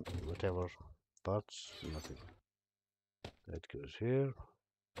engine, whatever parts, nothing. That goes here.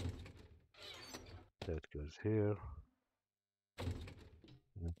 That goes here.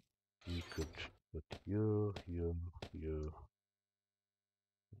 We could put you.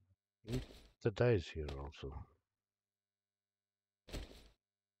 The dies here also,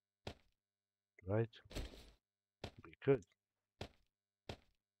 right? We could.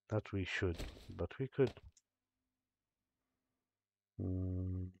 Not we should, but we could.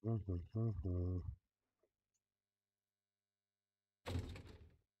 Bum, bum, bum, bum,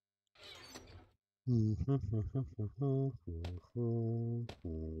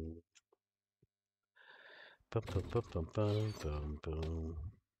 bum, bum, bum.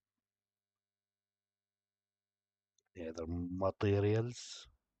 The other materials.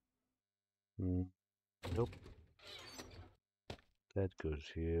 Nope. That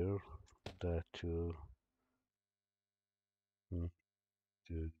goes here. That too. Mm,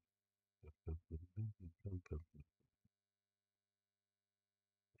 two.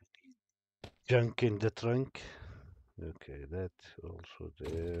 Junk in the trunk. Okay, that also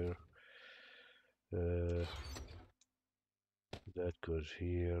there. Uh, that goes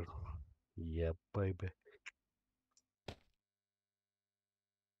here. Yep, baby.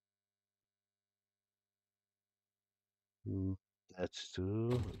 Mm, that's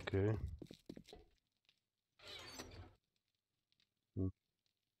two. Okay.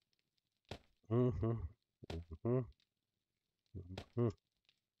 Mm-hmm. Mm-hmm. Mm-hmm.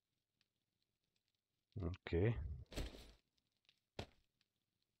 Okay.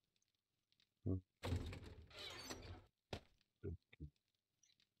 Mm.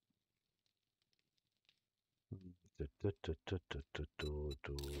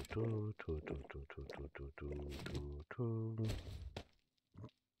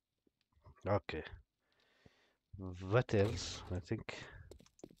 Okay. What else? I think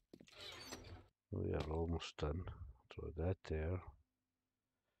we are almost done. Throw that there.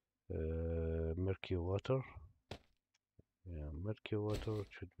 Murky water. Yeah, murky water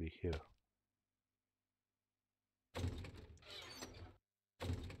should be here.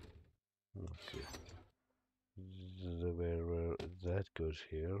 Okay. Where that that goes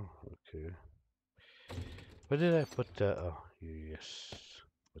here. Okay. Where did I put the? Oh, yes.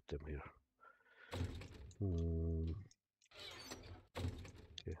 Put them here.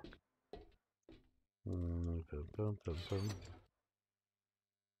 Okay. Pum, pum, pum, pum.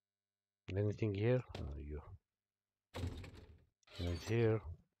 Anything here? Oh, you. And here.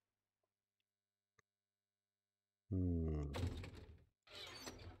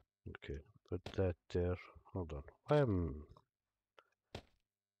 Okay. Put that there. Hold on. Why am?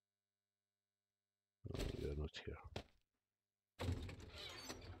 Oh, you're not here.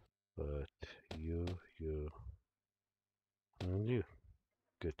 But you, and you.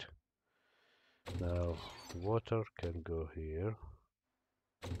 Good. Now water can go here,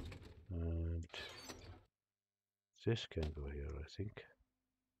 and this can go here. I think.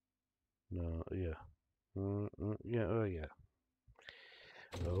 No. Yeah. Yeah. Oh yeah.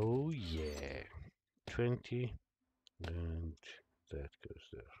 Oh yeah. 20, and that goes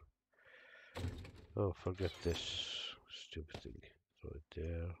there. Oh, forget this stupid thing. Throw it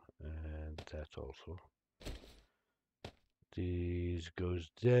there, and that also. This goes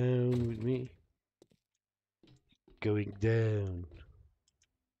down with me. Going down.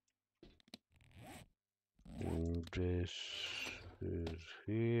 And this is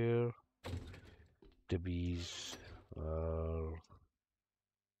here. The bees are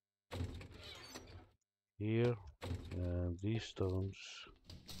here. And these stones,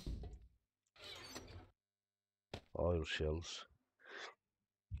 oil shells,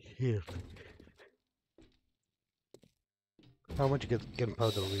 here. How much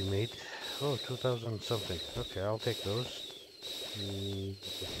gunpowder we made? Oh, 2000 something. Okay, I'll take those.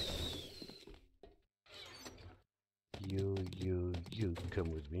 You, come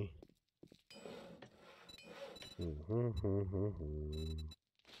with me.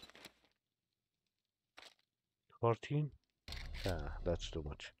 14? Ah, that's too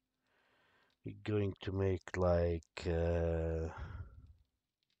much. We're going to make like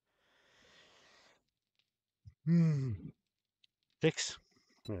 6.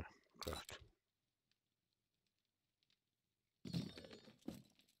 Yeah, craft.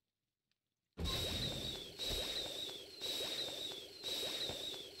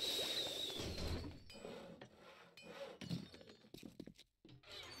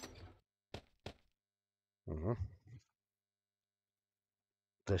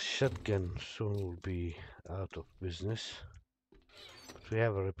 The shotgun soon will be out of business, but we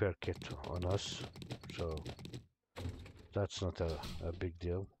have a repair kit on us, so that's not a big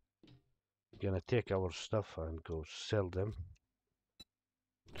deal. Gonna take our stuff and go sell them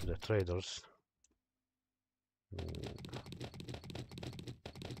to the traders.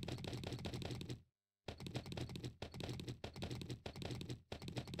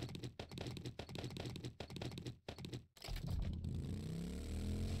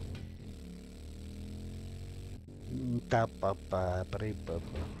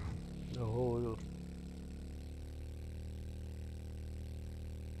 Oh,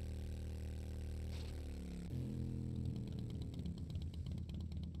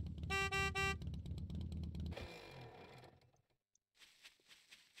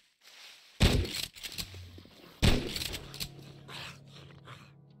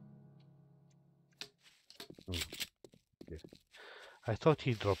 okay. I thought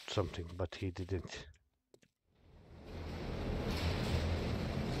he dropped something, but he didn't.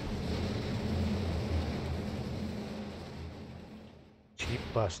 Cheap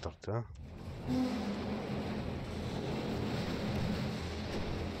bastard, huh?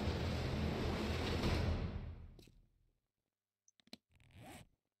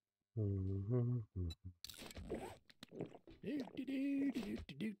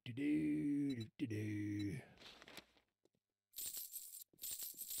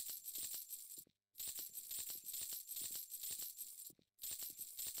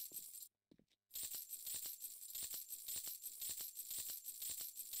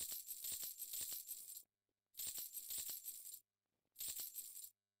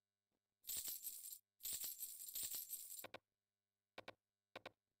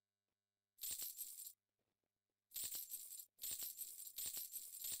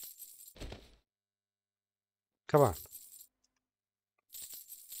 Come on.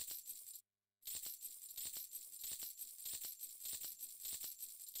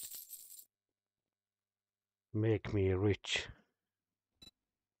 Make me rich.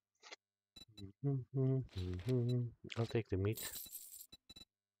 I'll take the meat.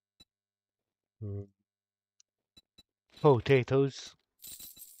 Potatoes.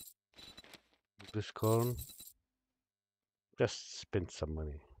 This corn. Just spend some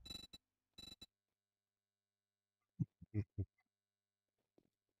money.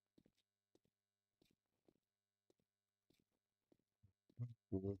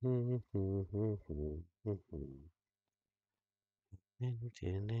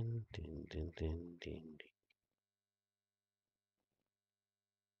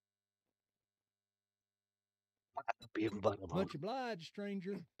 Much obliged,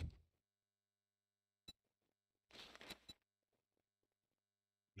 stranger.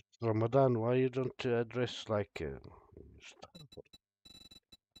 Ramadan, why you don't dress like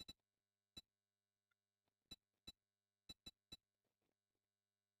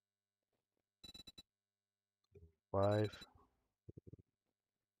five?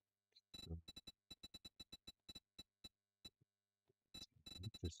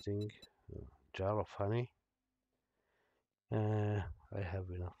 Interesting. Jar of honey. I have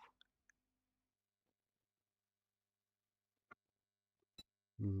enough.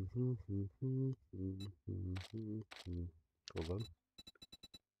 Hold on.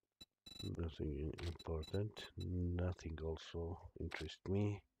 Nothing important. Nothing also interests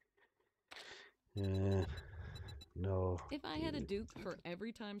me. No. If I had a duke for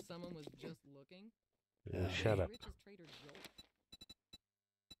every time someone was just looking, Shut up. rich as Trader Joel.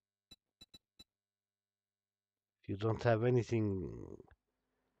 If you don't have anything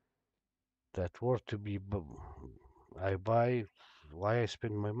that worth to be I buy, why I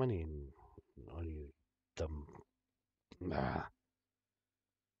spend my money on you, dumb. Nah.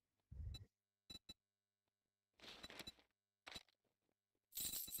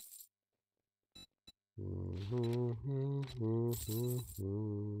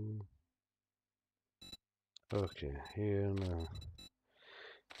 Okay, here now.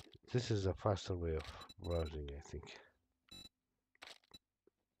 This is a faster way of browsing, I think.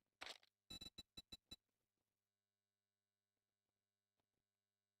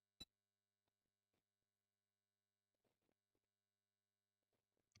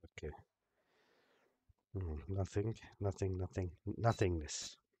 Okay. Nothing,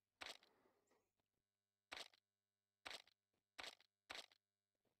 nothingness.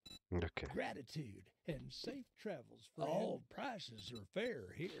 Okay. Gratitude and safe travels, friend. All prices are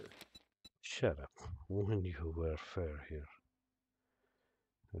fair here. Shut up. When you were fair here.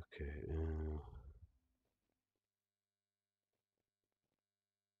 Okay.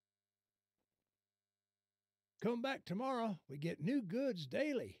 Come back tomorrow. We get new goods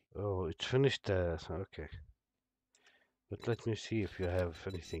daily. Oh, it's finished. Okay. But let me see if you have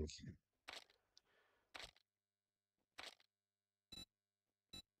anything.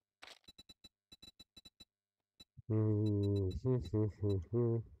 Hmm.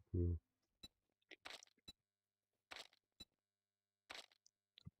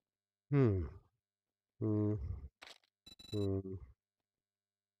 Hmm. Hmm.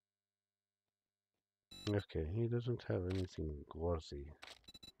 Okay, he doesn't have anything worthy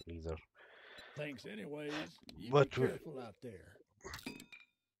either. Thanks, anyways. You be But we, careful out there.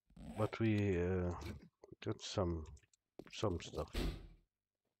 but we got some stuff.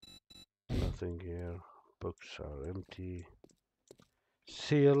 Nothing here. Books are empty.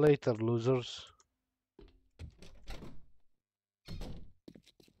 See you later, losers.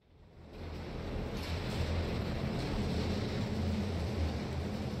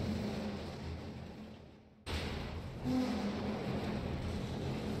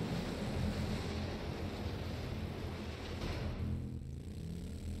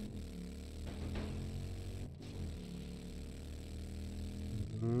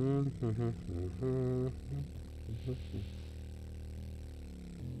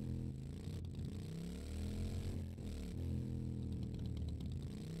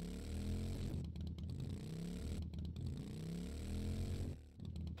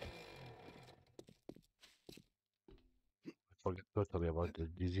 Forget totally about the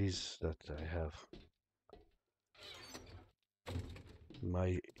disease that I have.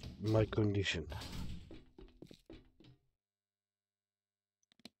 My condition.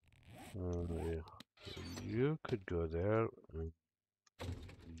 Yeah. You could go there, and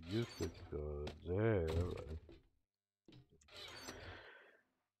you could go there, and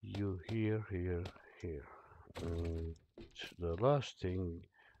you here, here, here. And the last thing.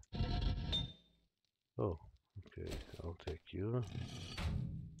 Oh, okay. I'll take you.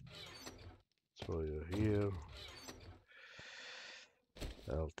 Throw you here.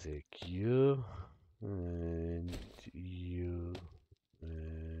 I'll take you and you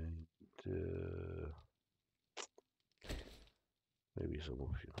and maybe some of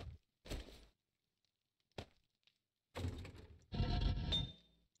you.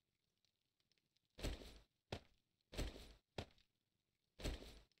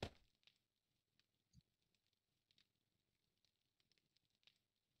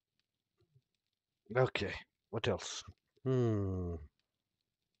 Okay, what else? Hmm.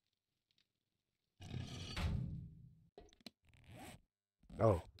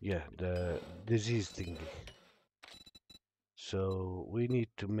 Oh, yeah, the disease thingy. So we need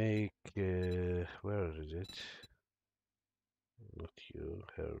to make, where is it? Not you,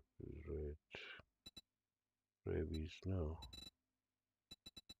 herpes, rabies, no.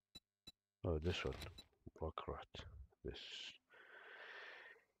 Oh, this one, rock rat. This.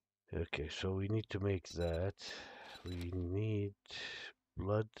 Okay, so we need to make that. We need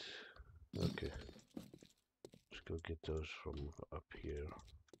blood. Okay, let's go get those from up here.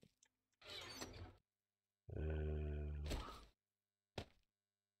 Uh,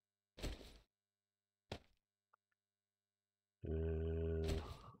 uh,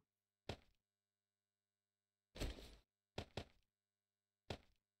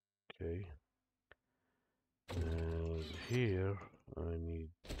 okay. And here I need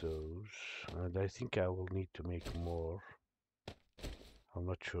those. And I think I will need to make more. I'm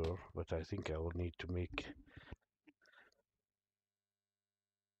not sure, but I think I will need to make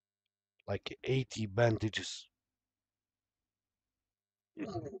like 80 bandages.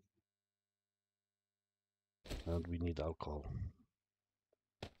 And we need alcohol.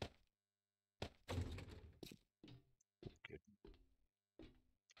 Okay.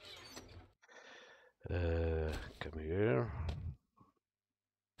 Come here.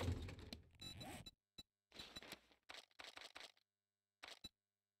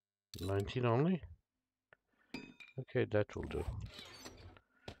 19 only? Okay, that will do.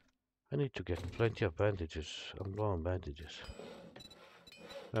 I need to get plenty of bandages. I'm low on bandages.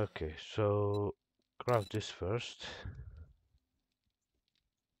 Okay, so craft this first.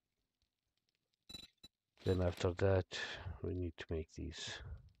 Then after that, we need to make these.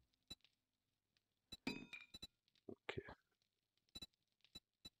 Okay.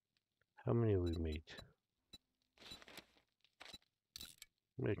 How many we made?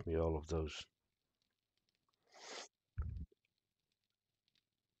 Make me all of those.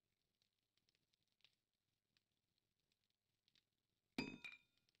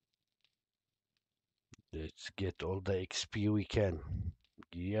 Let's get all the XP we can.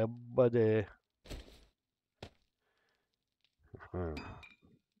 Yeah, buddy. Huh.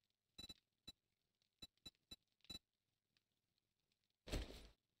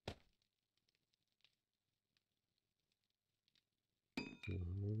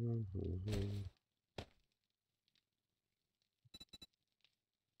 Mhm.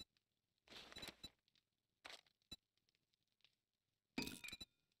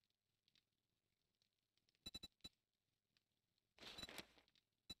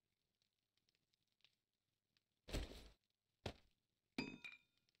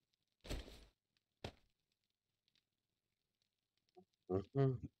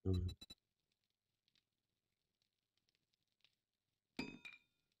 Mhm. Mhm.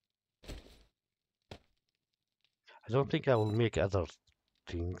 I don't think I will make other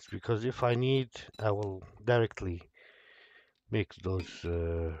things because if I need, I will directly make those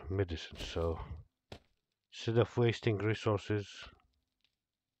medicines. So instead of wasting resources,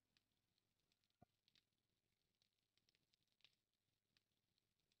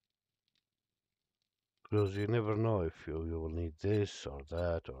 because you never know if you will need this or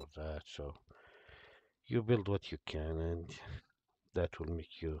that or that. So you build what you can, and that will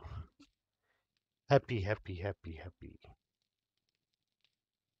make you happy, happy, happy, happy.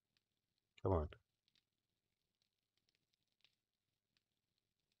 Come on.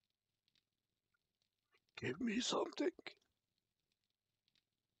 Give me something.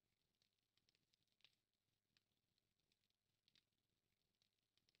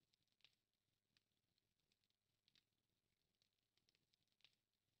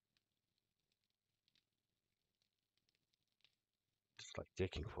 It's like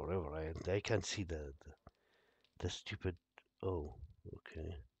taking forever. I can see the stupid. Oh,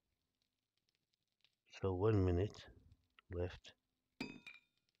 okay. So 1 minute left.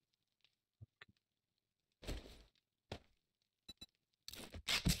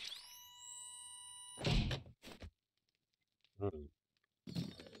 Hmm.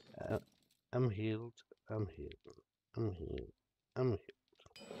 Uh, I'm healed. I'm healed. I'm healed. I'm healed.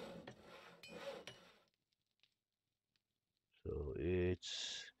 So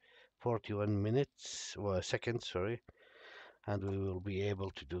it's 41 minutes, well, seconds, sorry, and we will be able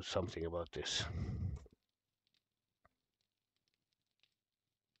to do something about this.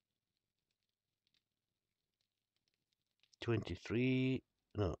 23,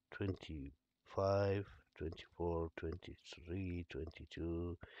 no, 25, 24, 23,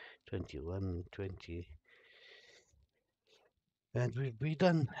 22, 21, 20, and we'll be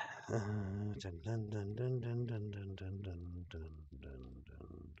done. Dun, dun, dun, dun, dun, dun, dun, dun, dun, dun, dun,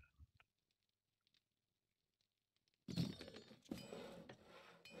 dun.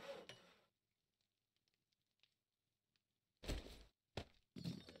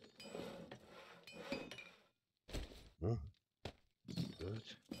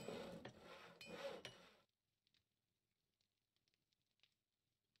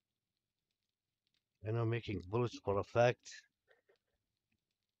 I know making bullets for a fact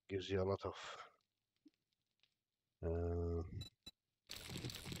gives you uh,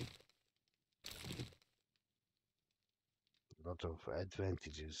 lot of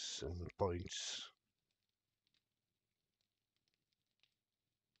advantages and points.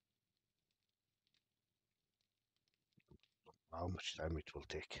 How much time it will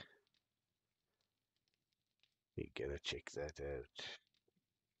take? You gotta check that out.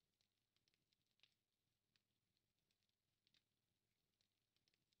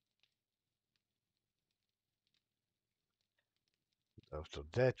 After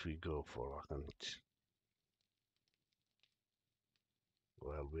that, we go for a hunt.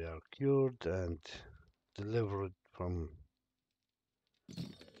 Well, we are cured and delivered from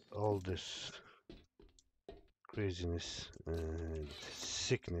all this craziness and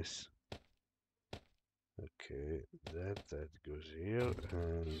sickness. Okay, that goes here,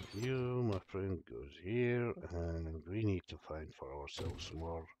 and you, my friend, goes here, and we need to find for ourselves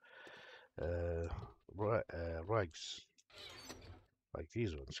more uh, rags, like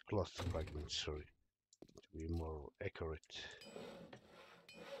these ones, cloth fragments, sorry, to be more accurate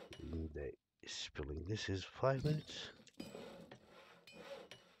in the spelling. This is 5 minutes,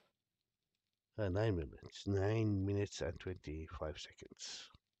 9 minutes, 9 minutes and 25 seconds.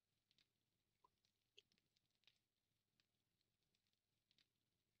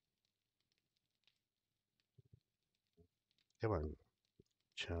 Come on,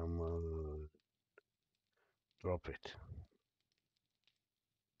 chum, drop it.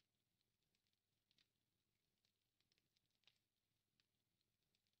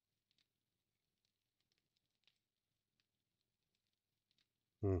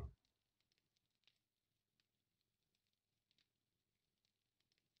 Hmm.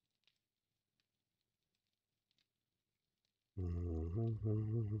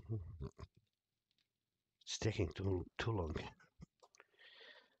 It's taking too long.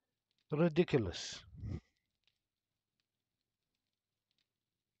 Ridiculous.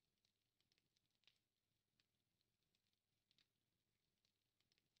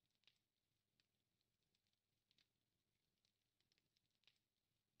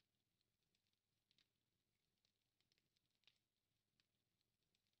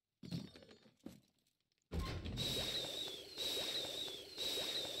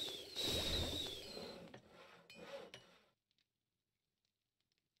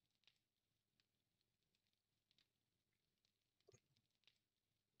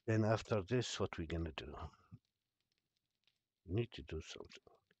 Then after this, what we gonna do? We need to do something.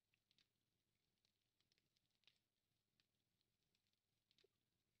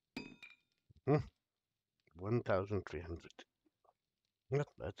 Hmm? 1,300. Not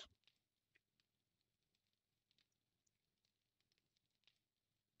bad.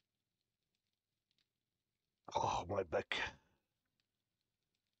 Oh, my back.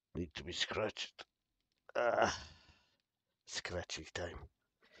 Need to be scratched. Ah, scratchy time.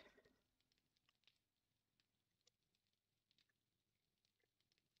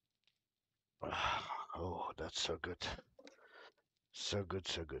 Oh, that's so good. So good,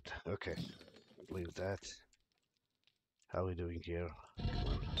 so good. Okay, leave that. How are we doing here?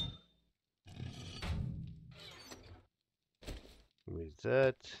 With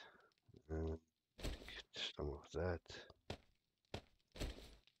that. Get some of that.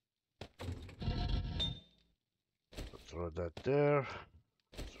 Throw that there.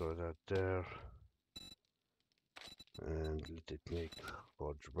 Throw that there. And let it make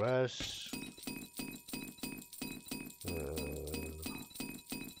forge brass.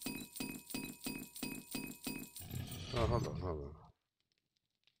 Oh, hold on.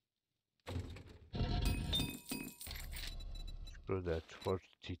 Screw that. Forge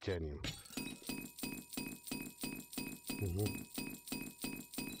titanium.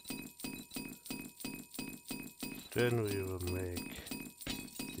 Then we will make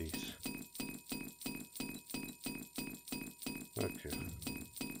these. Okay.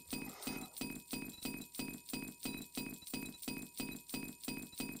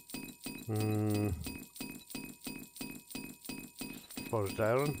 Forged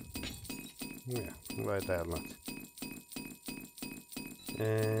iron. Yeah, why the hell not?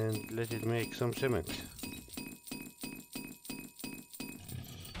 And let it make some cement.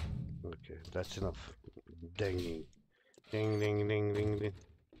 Okay, that's enough. Ding, ding, ding, ding, ding, ding.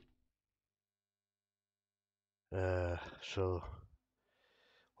 So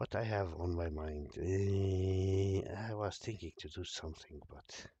what I have on my mind, I was thinking to do something,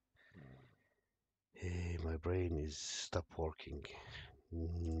 but my brain is stopped working.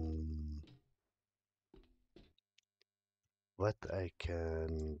 What I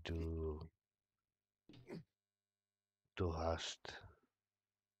can do? Du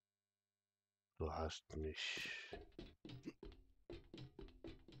hast nicht.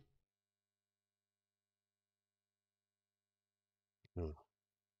 Ja.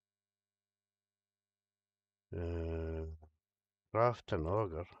 Craft an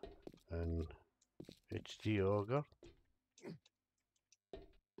auger, an HD auger.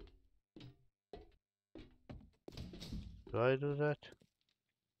 Do I do that?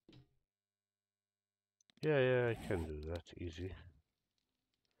 Yeah, I can do that, easy.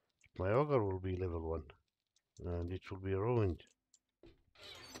 My auger will be level 1, and it will be ruined.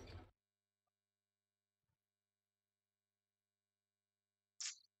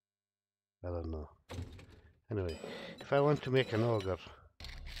 I don't know. Anyway, if I want to make an auger,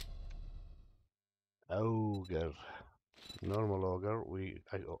 normal auger,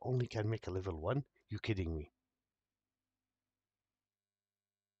 I only can make a level 1? You kidding me?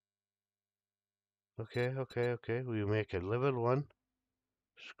 Okay, we make a level 1.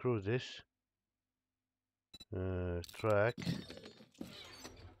 Screw this. Track.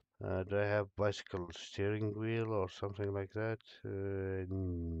 Do I have bicycle steering wheel or something like that?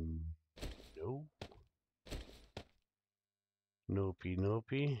 No. Nope.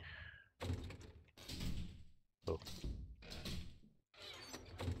 Oh.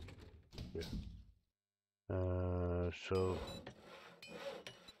 Yeah. So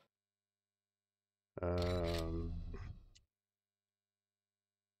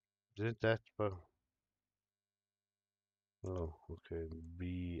did that oh, okay.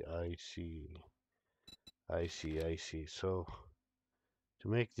 I see. So to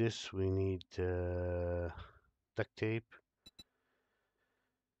make this we need duct tape.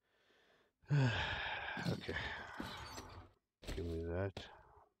 Okay. Give me that.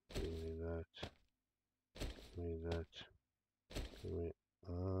 Give me that. Give me that. Give me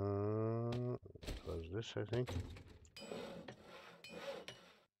it was this, I think.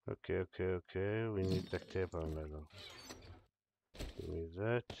 Okay. We need duct tape on that one. Give me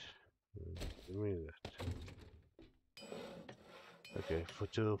that. Give me that. Okay,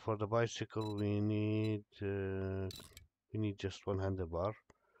 for the bicycle we need just one handlebar.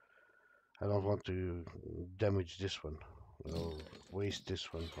 I don't want to damage this one or waste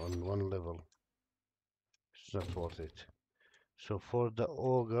this one on one level. It's not worth it. So for the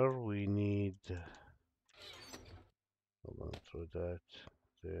auger we need hold on, throw that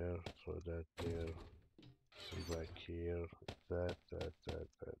there, throw that there, and back here, that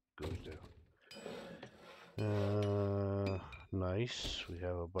goes there. Nice, we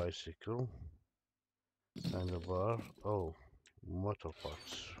have a bicycle and a bar. Oh, motor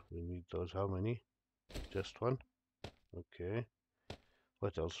parts. We need those. How many? Just one? Okay.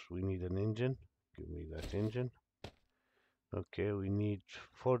 What else? We need an engine. Give me that engine. Okay, we need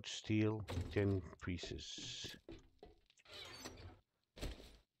forged steel, 10 pieces.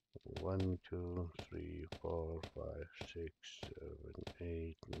 1, 2, 3, 4, 5, 6, 7,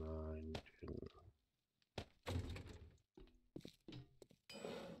 8, 9, 10.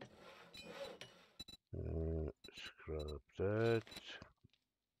 Scrap that.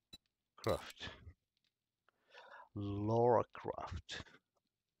 Craft. Laura Craft.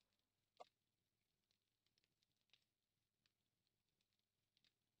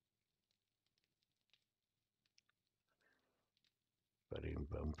 Barim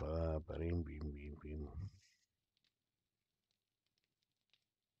bam ba, barim bim bim bim.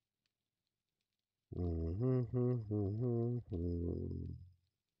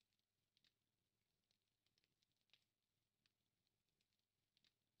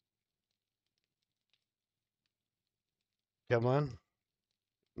 Come on,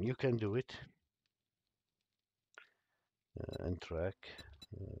 you can do it. And track,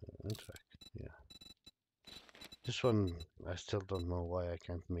 yeah. This one, I still don't know why I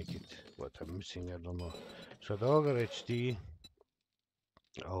can't make it. What I'm missing, I don't know. So the Auger HD,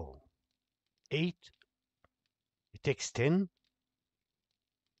 oh, 8? It takes 10?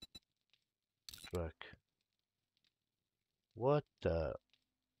 Track. What the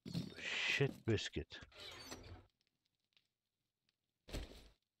shit biscuit?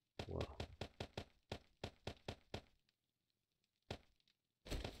 Wow.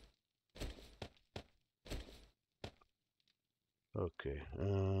 Okay.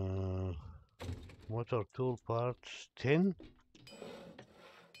 Motor tool parts 10?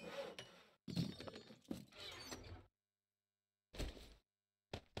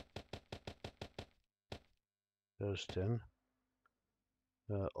 There's 10.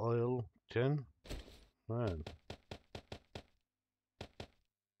 Oil 10. Man.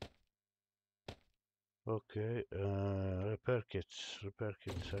 Okay. Repair kits. I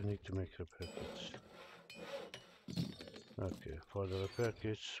need to make repair kits. Okay, for the repair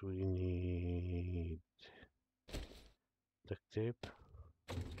kits we need duct tape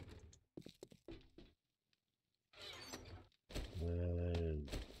and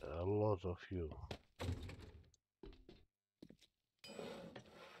a lot of you.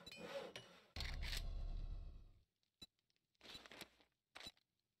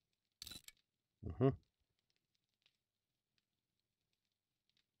 Mhm.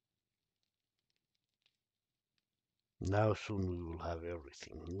 Now soon we will have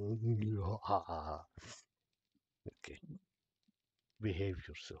everything. Okay, behave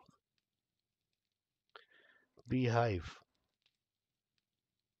yourself. Beehive.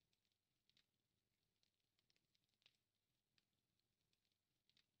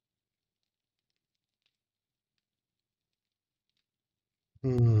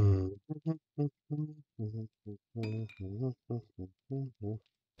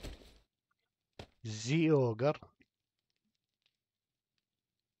 The ogre.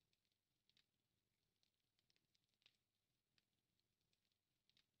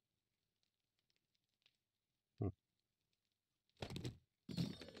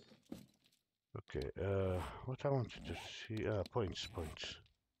 Okay, what I wanted to see, points, points.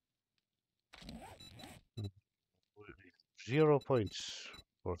 0 points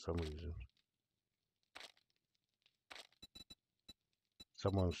for some reason.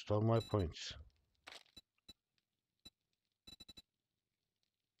 Someone stole my points.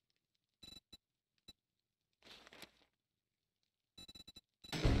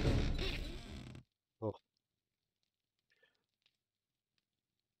 Oh,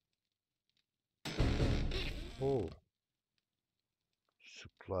 oh,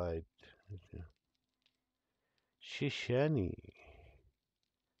 supplied. Shishani.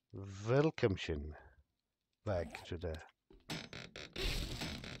 Welcome, Shin. Back to the.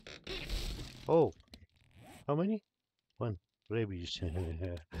 Oh, how many? One. Rabies.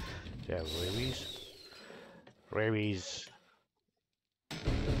 Yeah, rabies. Rabies.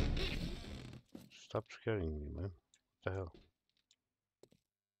 Stop scaring me, man. What the hell?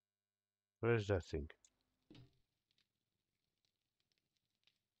 Where is that thing?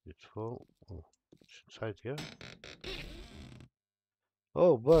 It's full. Oh, it's inside here.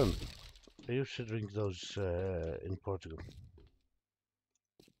 Oh, burn. I used to drink those in Portugal.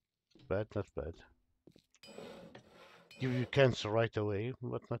 Bad, not bad. Give you cancer right away,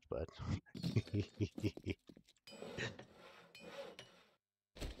 but not bad.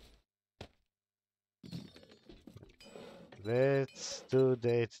 Let's do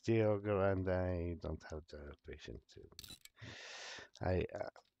that, Diogo, and I don't have the patience to. I uh,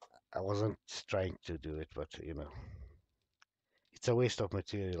 I wasn't trying to do it, but you know, it's a waste of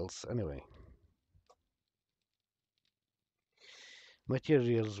materials anyway.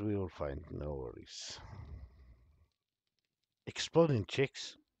 Materials we will find, no worries. Exploding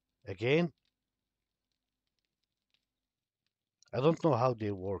chicks again? I don't know how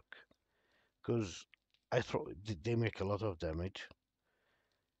they work, cause they make a lot of damage,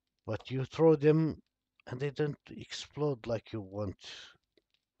 but you throw them and they don't explode like you want.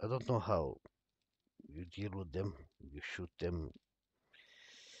 I don't know how you deal with them. You shoot them.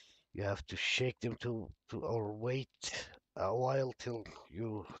 You have to shake them to or wait a while till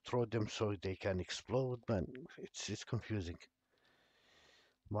you throw them so they can explode. Man, it's confusing.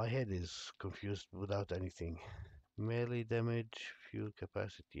 My head is confused without anything. Melee damage, fuel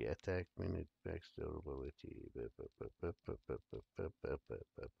capacity, attack minute, max durability.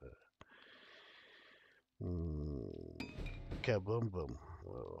 Kaboom boom.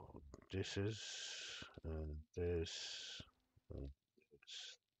 Well, this is this. Uh,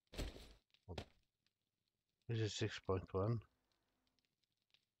 this. This is 6.1.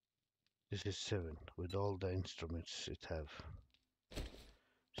 This is 7 with all the instruments it have.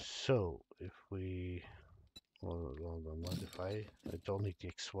 So if we hold on, modify, it only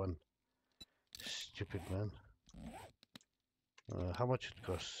takes one. Stupid man. How much it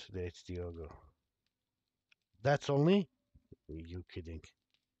costs the HDOGO? That's only? Are you kidding?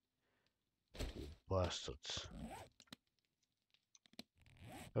 Bastards.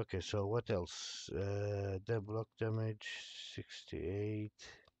 Okay, so what else? The block damage 68.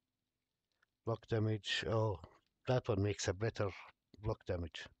 Block damage. Oh, that one makes a better block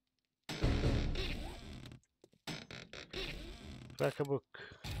damage. Crack a book.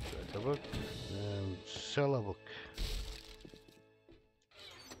 Crack a book. And sell a book.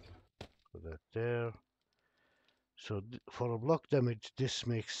 Put that there. So for a block damage, this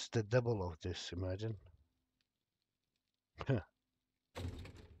makes the double of this, imagine.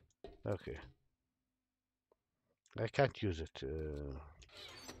 Okay. I can't use it.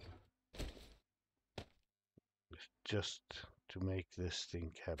 just to make this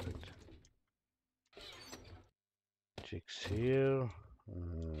thing happen. Chicks here.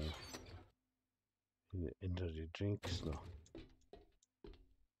 Energy drinks, no.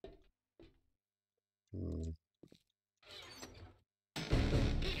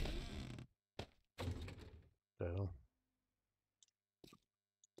 So.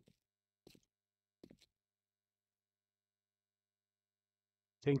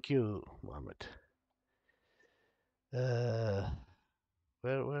 Thank you, Mohammed.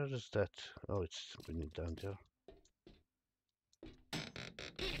 Where is that? Oh, it's been down there.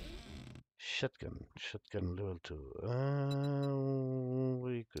 Shotgun level 2.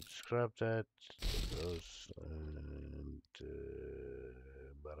 We could scrap that. Those and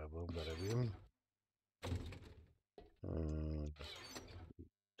bada boom, bada boom.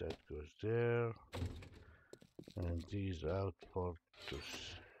 That goes there. And these out for to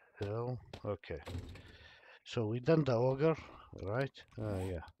sell. Okay. So we done the auger, right?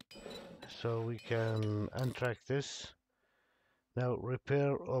 Yeah. So we can untrack this. Now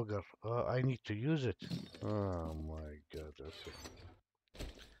repair auger. I need to use it. Oh my god. Okay.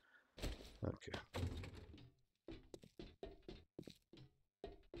 Okay.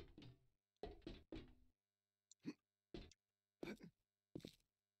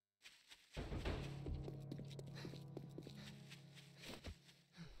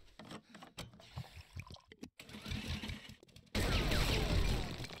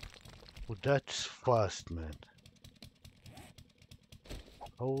 Oh, that's fast, man.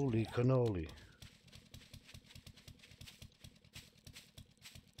 Holy cannoli.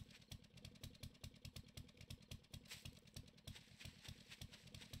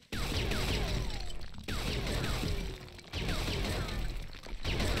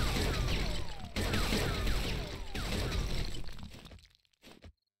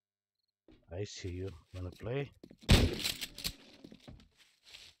 I see you. Wanna play?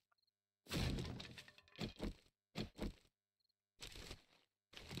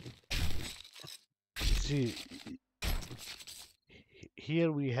 See,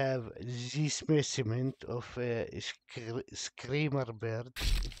 here we have the specimen of a screamer bird.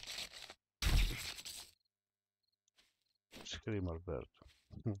 Screamer bird.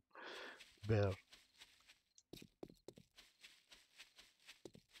 Bear.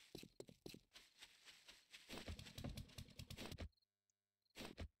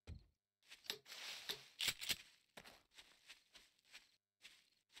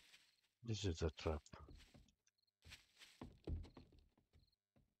 This is a trap.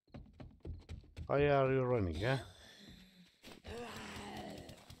 Why are you running, yeah?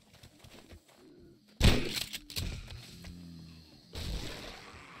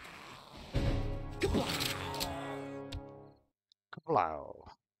 Kablow.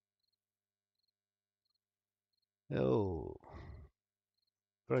 Oh.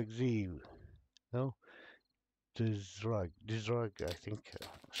 War3zuk. No? Dizrug, I think.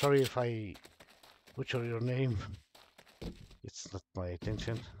 Sorry if I butcher your name. It's not my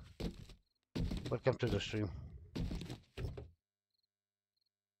intention. Welcome to the stream.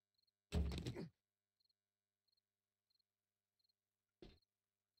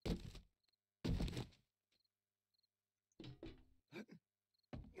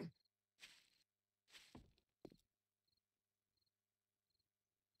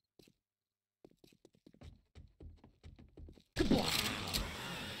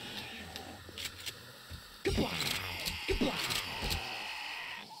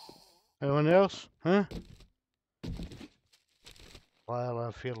 Anyone else? Huh? While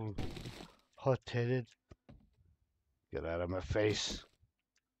I feel hot-headed. Get out of my face.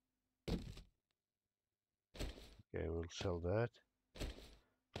 Okay, we'll sell that.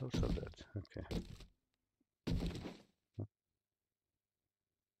 We'll sell that. Okay.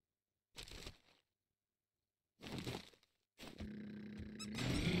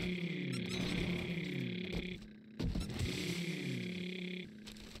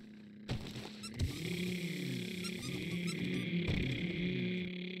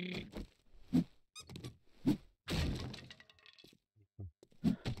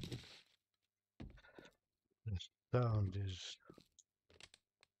 This sound is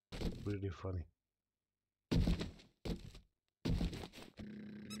really funny.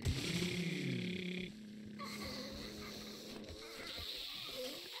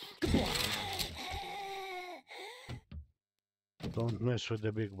 Don't mess with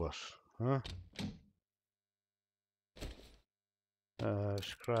the big boss, huh?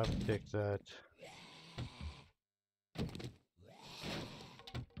 Scrap, take that.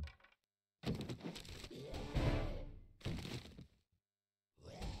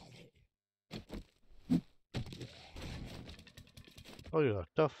 Oh, you are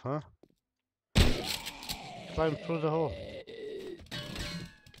tough, huh? Climb through the hole.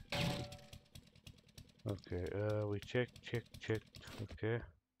 Okay, we check. Okay.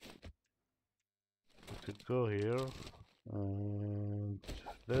 We could go here. And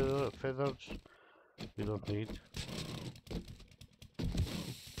leather, feathers, we don't need.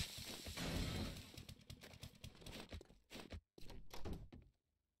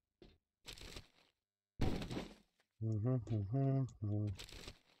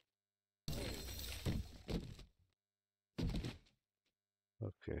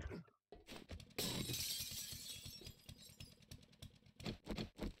 Okay.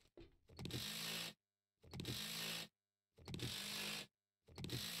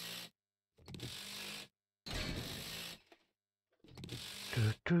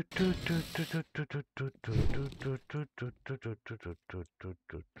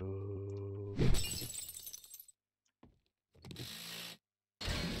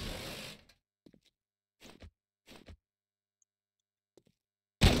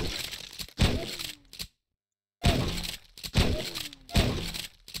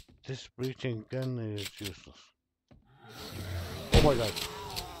 This breaching gun is useless. Oh my god.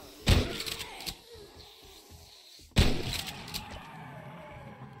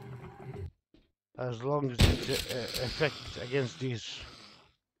 As long as it's effect against these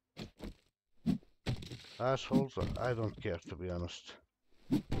assholes, I don't care, to be honest.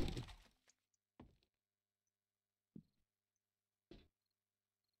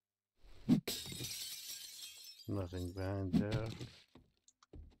 Nothing behind there.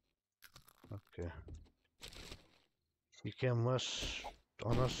 Okay. He came on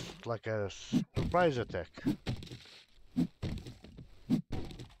us like a surprise attack.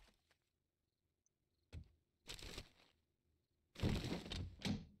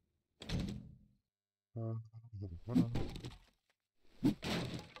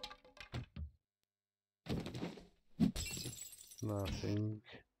 Nothing.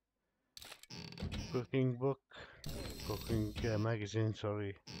 Cooking book. Cooking magazine,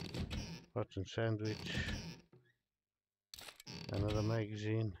 sorry. Rotten sandwich. Another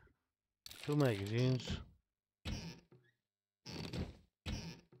magazine. 2 magazines.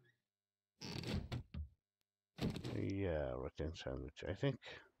 Yeah, rotten sandwich. I think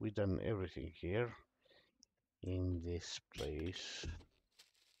we done everything here in this place.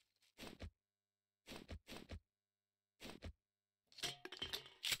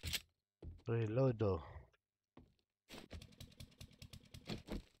 Reloado.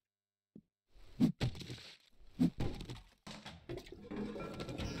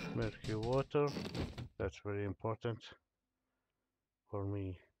 Murky water. That's very important for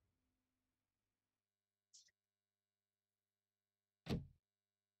me.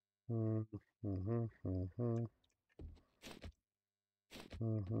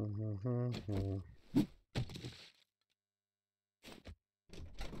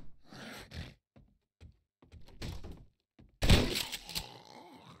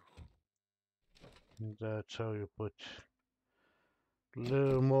 That's how you put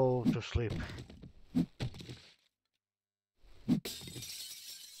little Mo to sleep.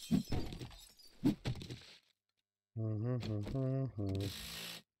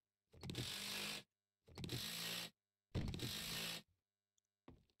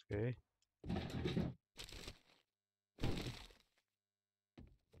 Okay.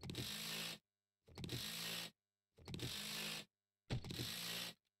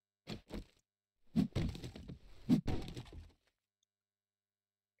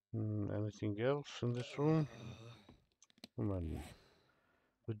 Anything else in this room? Come on.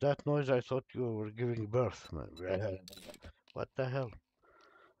 With that noise, I thought you were giving birth, man. What the hell?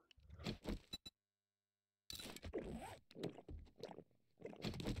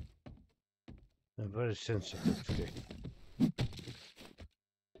 I'm very sensitive today.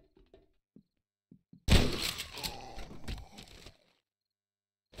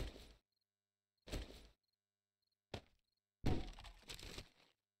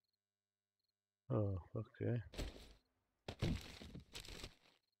 Oh, okay.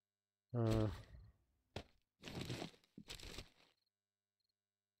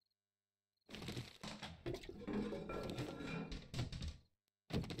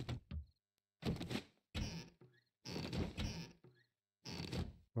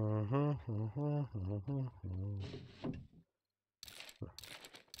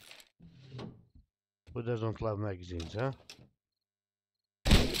 Who doesn't love magazines, huh?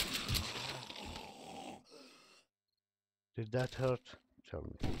 Did that hurt? Tell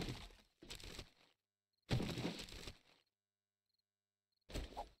me.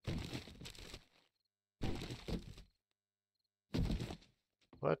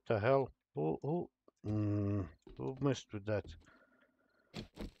 What the hell? Who messed with that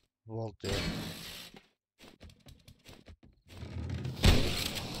vault there?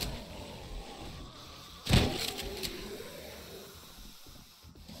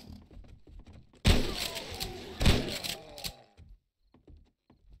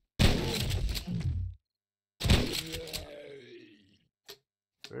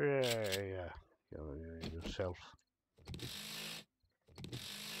 Yeah. Yourself.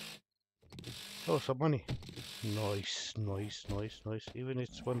 Oh, some money. Nice. Even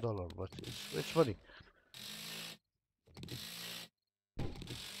it's $1, but it's money.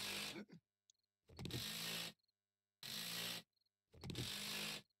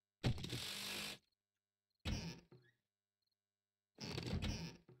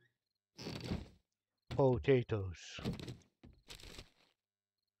 Potatoes.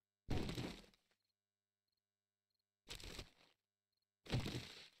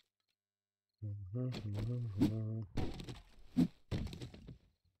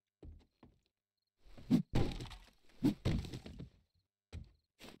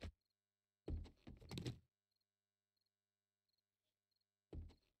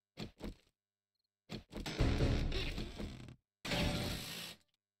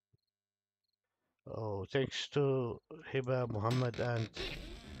 Oh, thanks to Hiba, Muhammad, and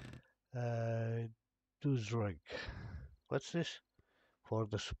uh, Duzrug. What's this? For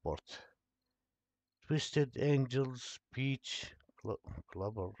the support. Twisted Angels, Peach,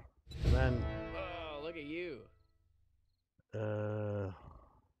 Clubber. Man, Oh, look at you. uh,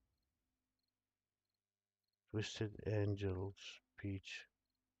 Twisted Angels, Peach,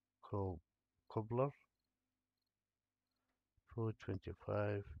 Cobbler,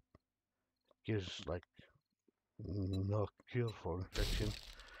 425. Gives like no cure for infection.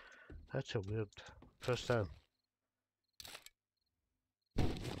 That's a weird first time.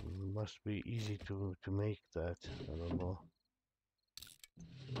 Must be easy to make that. I don't know.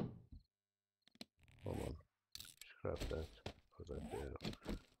 Hold on. Scrap that. Put that there.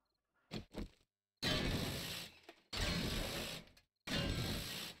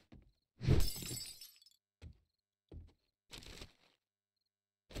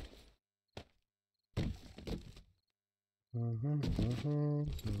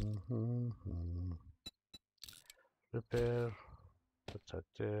 Repair. Put that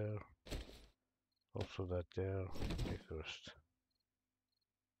there. Also that there. Take the rest.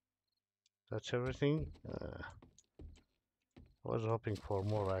 That's everything. I was hoping for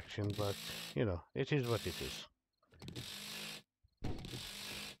more action, but you know, it is what it is.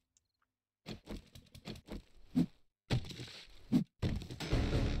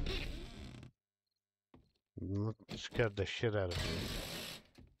 Not scared the shit out of me.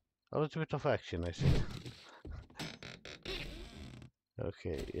 A little bit of action, I think.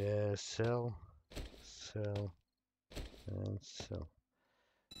 Okay, yeah, sell, and sell.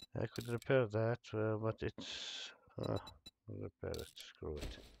 I could repair that, but it's... repair it, screw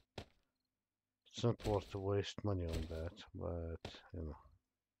it. It's not worth to waste money on that, but, you know.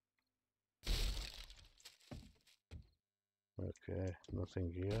 Okay,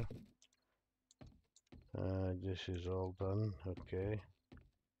 nothing here. This is all done, okay.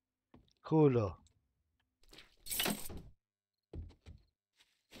 Coolo.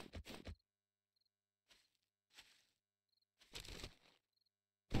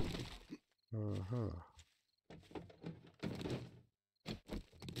 Uh-huh.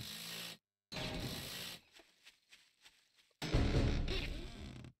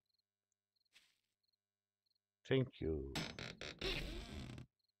 Thank you.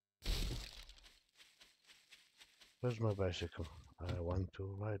 Where's my bicycle? I want to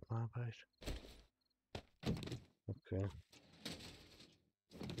ride my bicycle. Okay.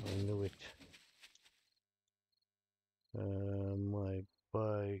 I knew it. My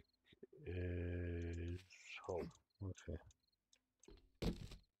bike is home. Okay.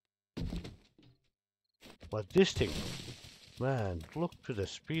 But this thing, man, look to the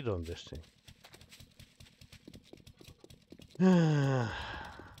speed on this thing.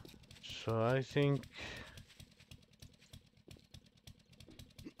 So I think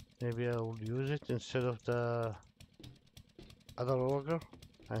maybe I will use it instead of the other auger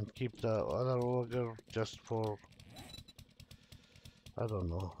and keep the other auger just for, I don't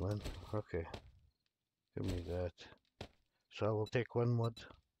know, man. Okay, give me that. So I will take one mod.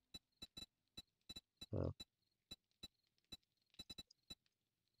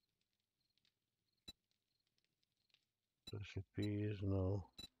 Recipes, no.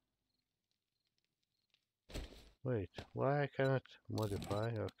 Wait, why I cannot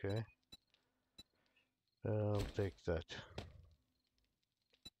modify? Okay. I'll take that.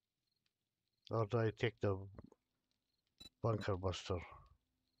 Or do I take the bunker buster?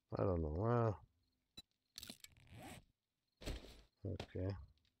 I don't know. Okay.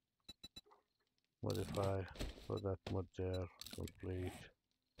 Modify. Put that mod there. Complete.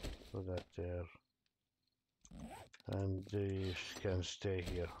 Put that there. And these can stay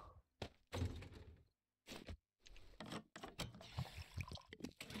here.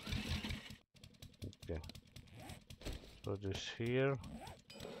 Okay. Put this here.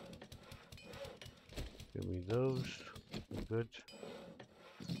 Give me those. Good.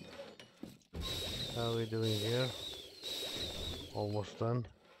 How are we doing here? Almost done.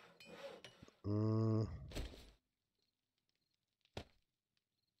 Open,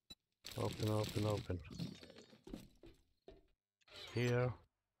 open, open. Here.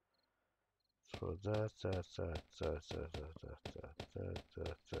 So that.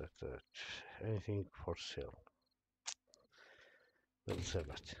 Anything for sale. We'll sell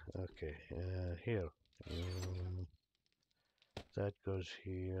it. Okay. Here. That goes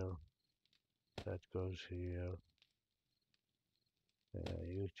here. That goes here.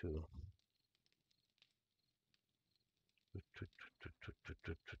 You too.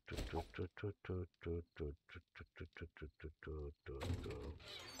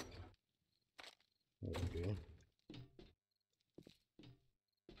 Okay.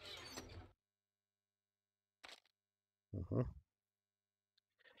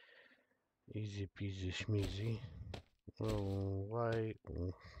 Easy peasy schmeezy. Oh, why?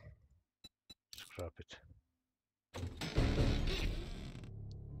 Scrap it.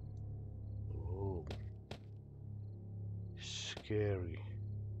 Oh, scary.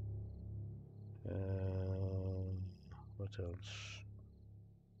 What else?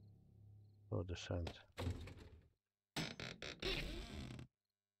 Oh, the sand.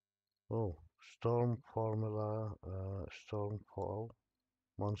 Oh, storm formula, stormfall,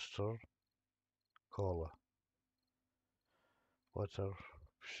 monster, cola. Water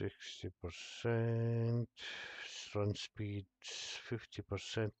 60%, run speed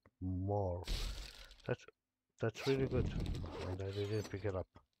 50% more. That's really good. And I didn't pick it up.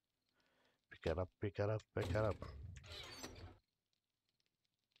 Pick it up, pick it up, pick it up.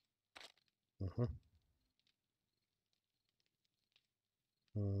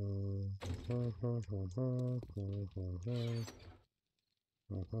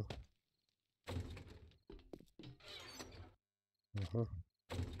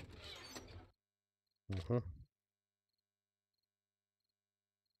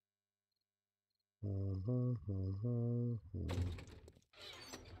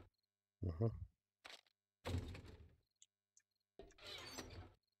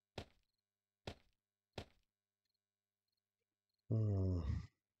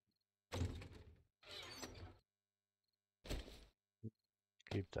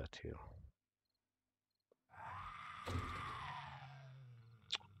 Keep that here.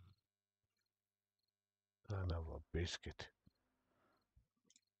 Another biscuit.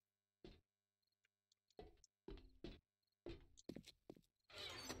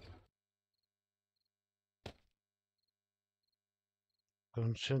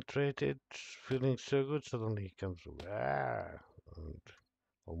 Concentrated, feeling so good, suddenly he comes and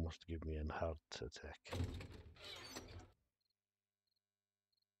almost give me a heart attack.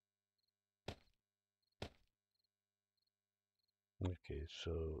 Okay,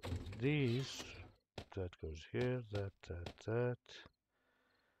 so these, that goes here, that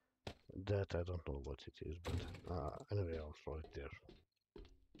I don't know what it is, but anyway, I'll throw it there.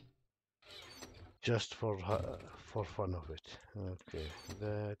 Just for fun of it. Okay,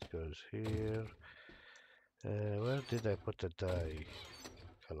 that goes here. Where did I put the dye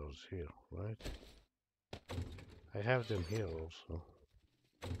colors? Here, right? I have them here also.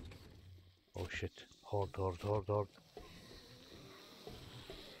 Oh shit. Horde.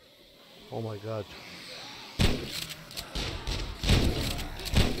 Oh my god.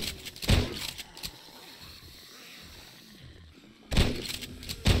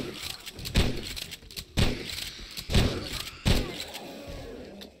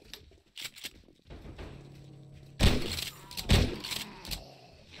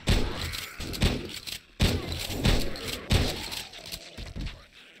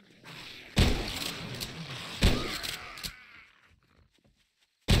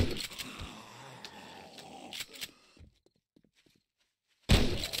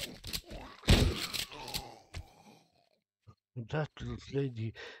 That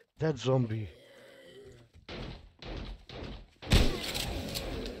lady, that zombie.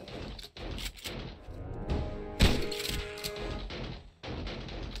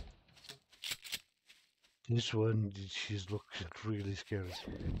 This one, she's looking really scary.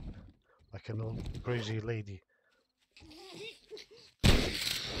 like an old crazy lady.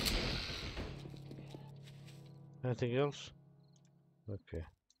 Anything else? Okay.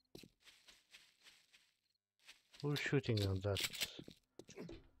 Who's shooting on that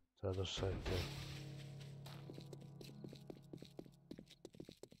the other side there?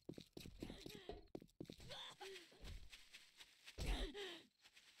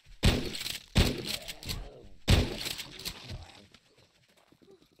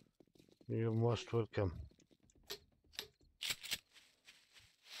 You're most welcome.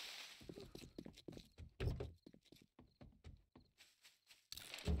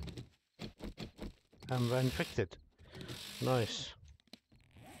 I'm infected. Nice.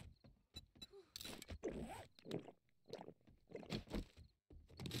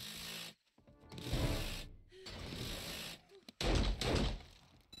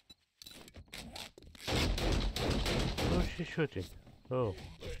 Who's she shooting? Oh.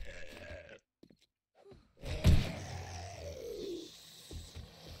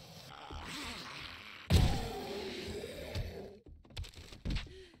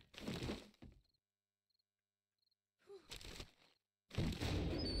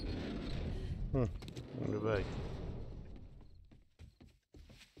 In the bag.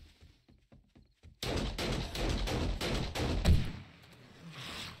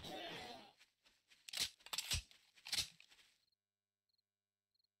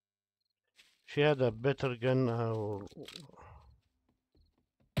 She had a better gun.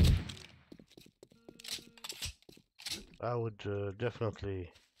 I would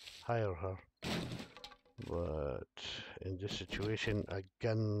definitely hire her. But in this situation, a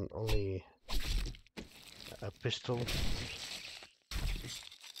gun, only a pistol.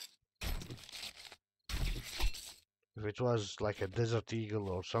 If it was like a Desert Eagle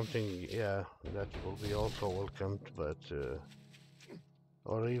or something, yeah, that will be also welcomed. But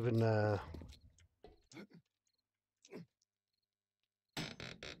or even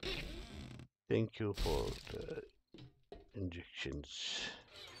thank you for the injections.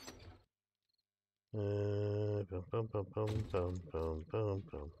 Bum, bum, bum, bum, bum, bum, bum,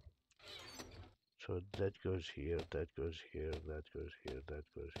 bum. So that goes here, that goes here, that goes here, that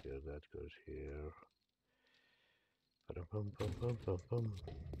goes here, that goes here. Bum, bum, bum, bum, bum.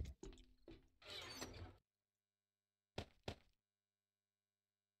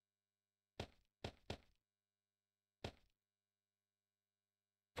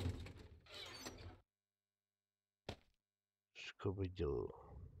 Scooby-Doo.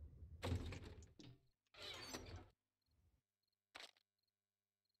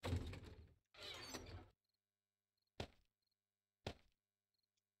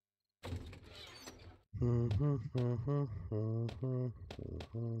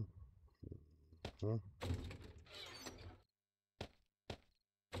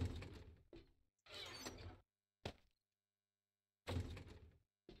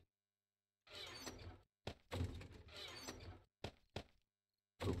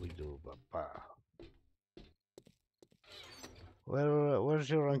 Scooby-Doo, Papa. Where's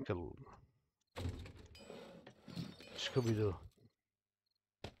your uncle? Scooby-Doo.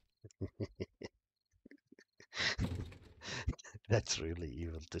 That's really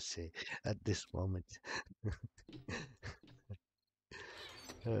evil to say at this moment.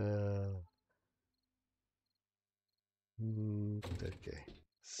 uh, okay.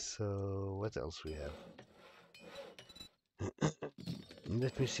 So what else we have?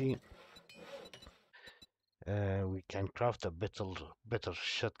 Let me see. We can craft a better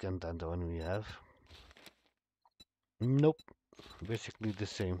shotgun than the one we have. Nope. Basically the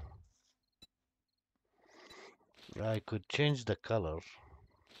same. I could change the color.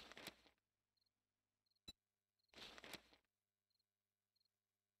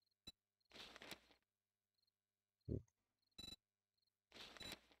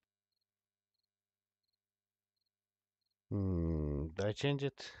 Did I change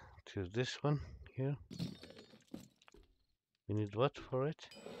it to this one here? We need what for it?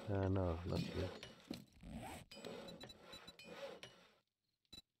 No, not here.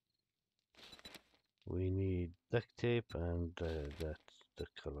 We need duct tape and that's the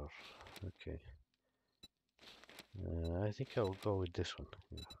color. Okay. I think I'll go with this one.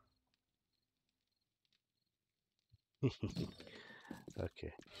 Yeah.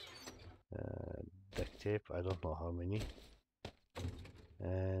 Okay. Duct tape, I don't know how many.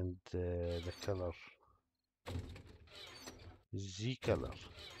 And the color. Z color.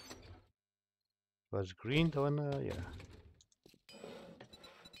 Was green the one? Yeah.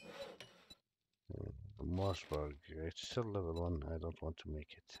 Mossberg, it's still level 1. I don't want to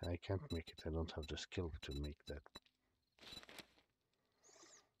make it. I can't make it. I don't have the skill to make that.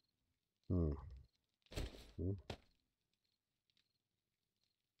 Hmm. Hmm.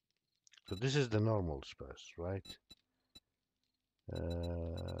 So this is the normal space, right?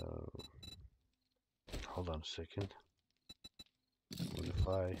 Hold on a second.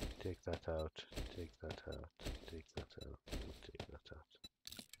 Modify, take that out, take that out, take that out, and take that out.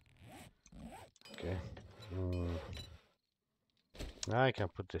 Okay. I can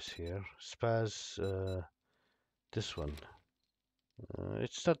put this here. Spaz, this one.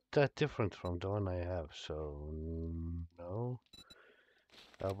 It's not that different from the one I have, so no.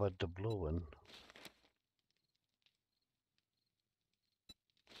 How about the blue one?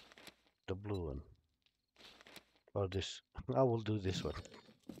 The blue one. Or this. I will do this one.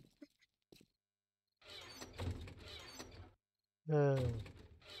 Uh,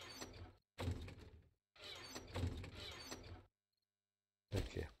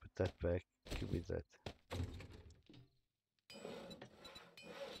 okay, put that back. Give me that.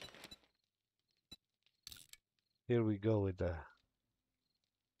 Here we go with a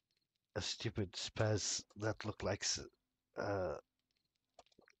stupid spaz that look like uh,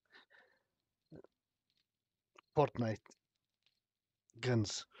 Fortnite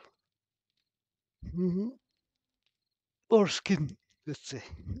guns. Or skin, let's say.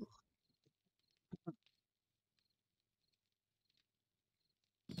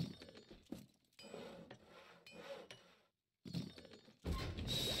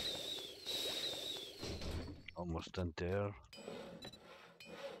 Almost done there.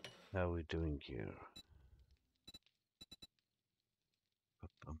 How are we doing here?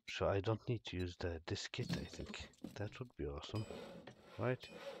 So I don't need to use this kit, I think. That would be awesome, right?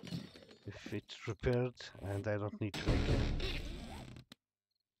 If it's repaired and I don't need to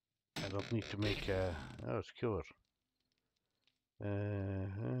make a oh, skewer.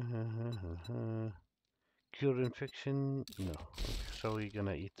 Cure infection? No. Okay, so we're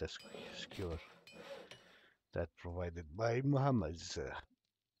gonna eat the skewer that provided by Muhammad's. Uh,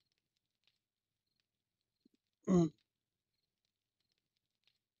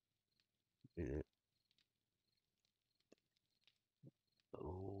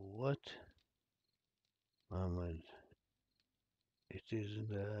 what? Muhammad. It is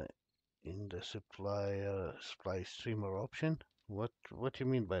in the supply streamer option. What do you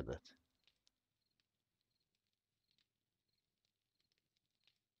mean by that?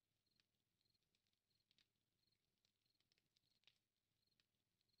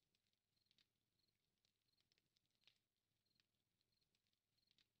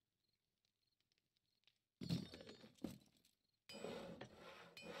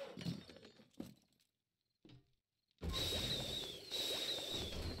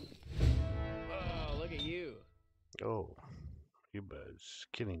 Oh, look at you. Oh, you birds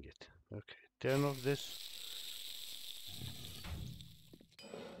killing it. Okay, turn off this.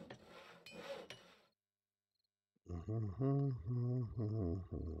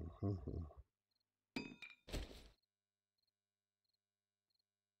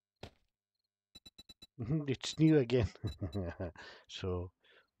 It's new again. So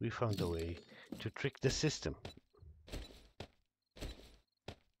we found a way to trick the system,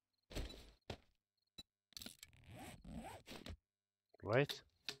 right?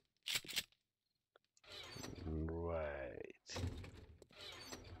 Right.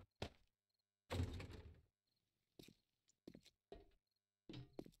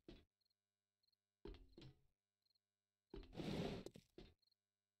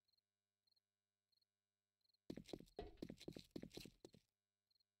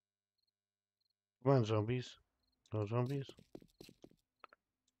 Come on, zombies. No zombies?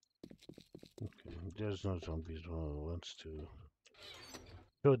 Okay, there's no zombies who wants to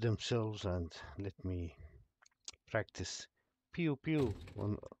show themselves and let me practice pew pew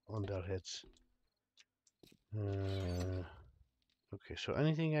on their heads. Okay, so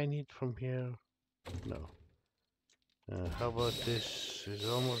anything I need from here? No. How about this? Is it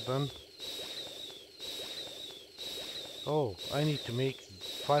almost done? Oh, I need to make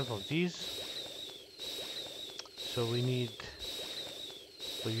 5 of these. So we need...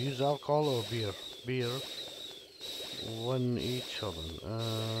 We use alcohol or beer? Beer. One each. Hold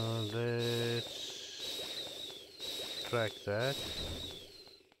on. Let's track that.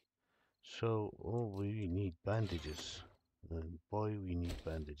 So, oh, we need bandages. Boy, we need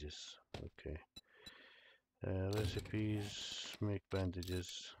bandages. Okay. Recipes, make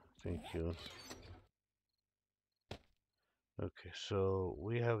bandages. Thank you. Okay, so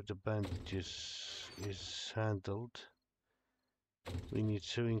we have the bandages is handled. We need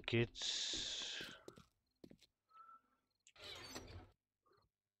sewing kits.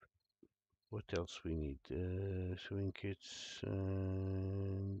 What else we need? Sewing kits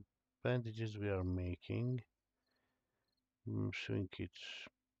and bandages we are making. Swing kits,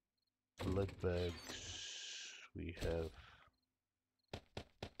 blood bags. We have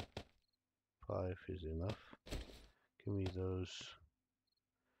 5 is enough. Give me those.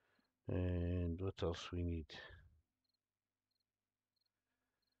 And what else we need?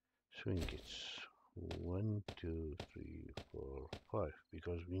 Swing kits. 1, 2, 3, 4, 5.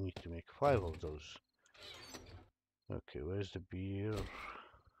 Because we need to make 5 of those. Okay, where's the beer?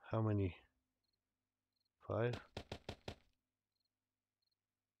 How many? 5?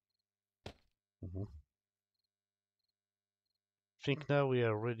 Think now we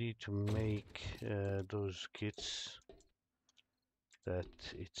are ready to make those kits that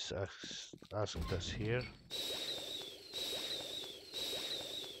it's asked us here.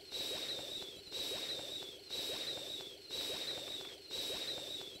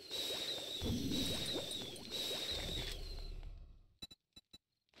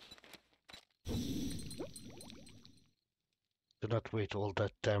 Do not wait all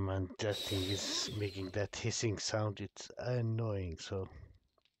that time, and that thing is making that hissing sound. It's annoying, so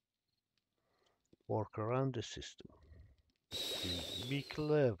work around the system. Be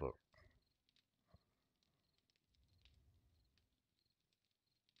clever.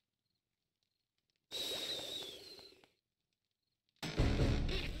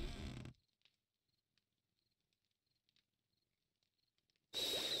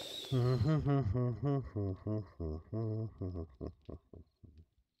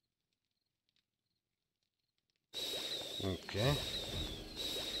 Okay.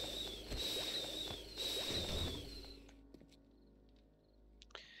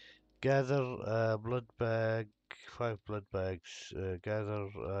 Gather blood bag, 5 blood bags. Gather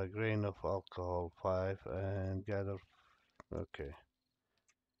a grain of alcohol, 5, and gather. Okay.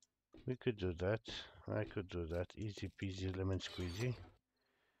 We could do that. I could do that. Easy peasy lemon squeezy.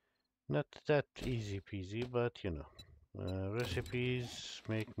 Not that easy peasy, but you know. Recipes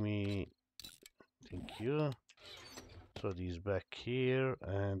make me. Thank you. Throw these back here,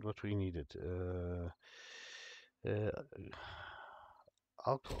 and what we needed. Uh,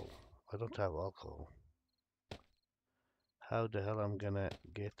 alcohol. I don't have alcohol. How the hell I'm gonna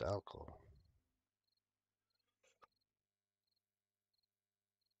get alcohol?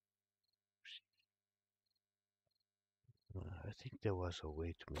 I think there was a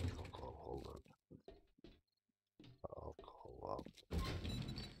way to make alcohol. Hold on. Alcohol.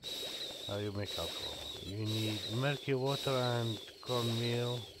 How you make alcohol? You need murky water and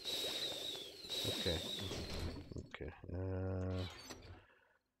cornmeal. Okay. Okay.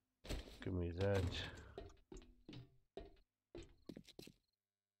 Give me that.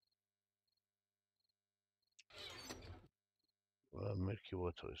 Well, murky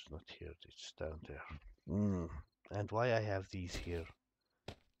water is not here. It's down there. And why I have these here?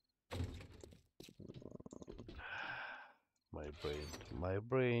 My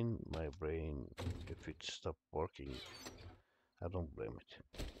brain. If it stopped working, I don't blame it.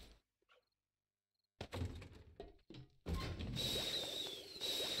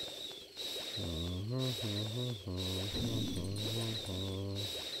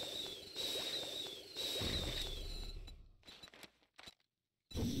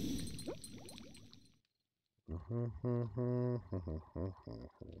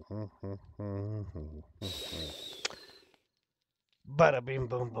 Bada bim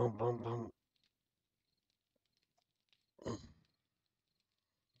bum bum bum bum.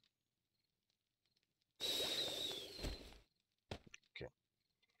 Okay.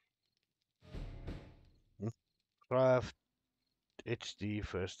 Craft HD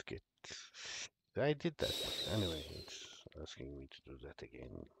first kit. I did that, but anyway, it's asking me to do that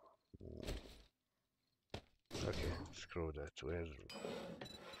again. Okay, screw that. Where?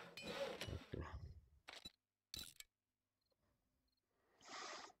 Okay.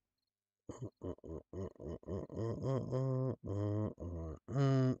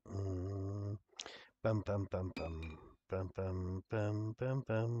 Bum bum bum bum bum bum bum bum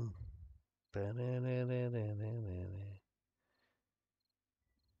bum.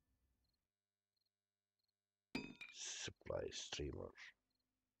 Supply streamer.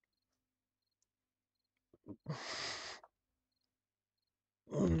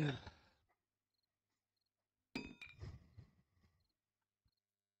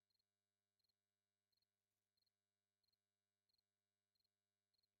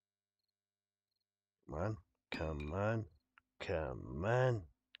 Man, come on, come on.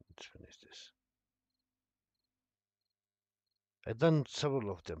 Let's finish this. I've done several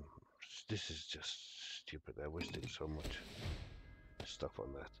of them. This is just stupid. I wasted so much stuff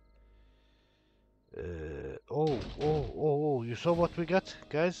on that. Oh, you saw what we got,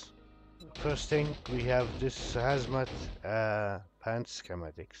 guys? first thing we have this hazmat pants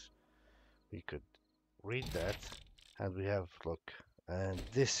schematics. We could read that, and we have look, and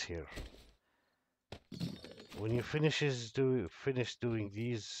this here. When you finish doing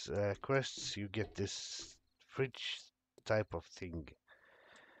these quests, you get this fridge type of thing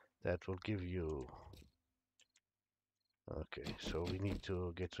that will give you. Okay, so we need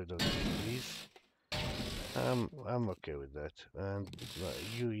to get rid of these. I'm okay with that, and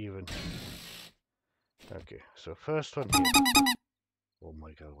you even. Okay, so first one here. Oh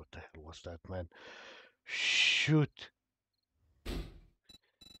my God, what the hell was that, man? Shoot!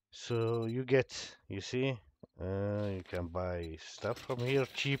 So you see, you can buy stuff from here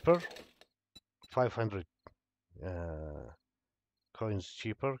cheaper, 500 coins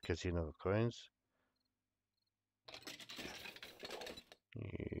cheaper, casino coins.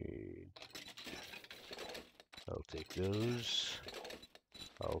 Eh, I'll take those.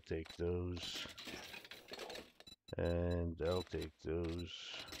 I'll take those. And I'll take those.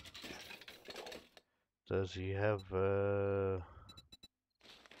 Does he have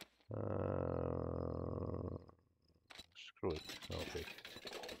screw it, I'll take it.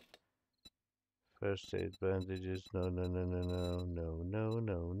 First aid bandages, no, no, no, no, no, no, no,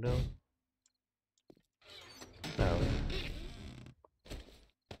 no, no. Now,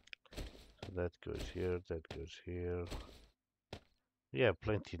 so that goes here, that goes here. Yeah,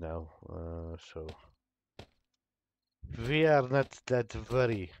 plenty now, so. We are not that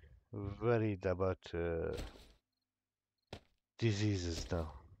worried about diseases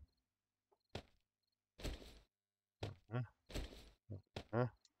now. Huh? Huh?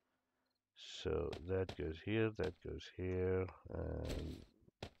 So that goes here, that goes here, and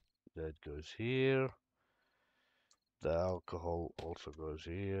that goes here. The alcohol also goes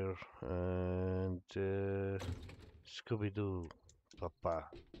here, and Scooby-Doo, Papa.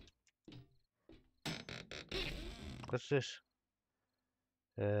 What's this?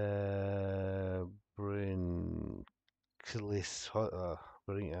 Brain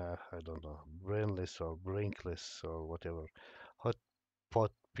I don't know, brainless or brinkless or whatever. Hot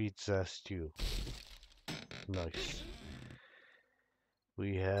pot pizza stew. Nice.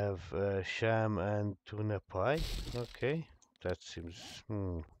 We have sham and tuna pie. Okay, that seems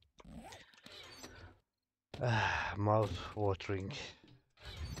mouth watering.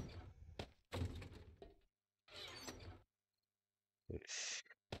 It's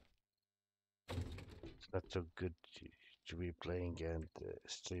not so good to be playing and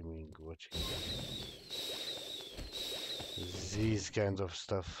streaming, watching these kind of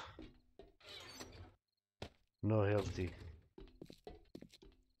stuff. No healthy.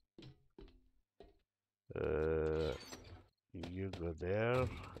 You go there,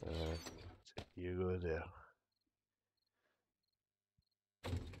 you go there.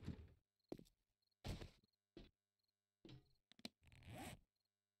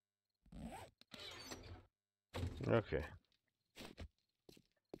 Okay.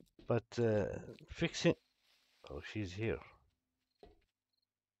 But fixing. Oh, she's here.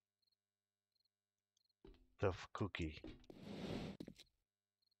 Tough cookie.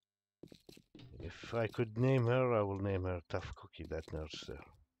 If I could name her, I will name her Tough Cookie, that nurse there.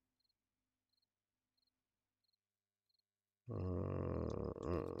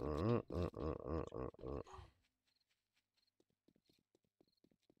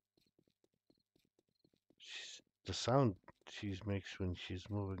 The sound she makes when she's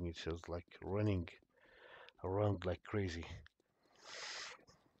moving, it sounds like running around like crazy.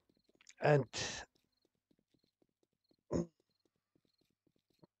 And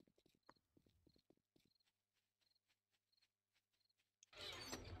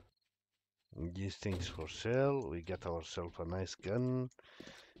these things for sale. We got ourselves a nice gun,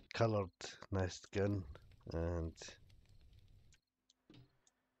 colored nice gun, and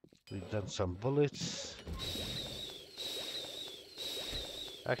we've done some bullets.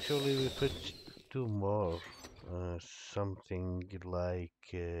 Actually, we put two more. Something like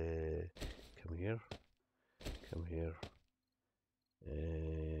come here,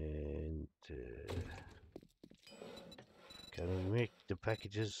 and can we make the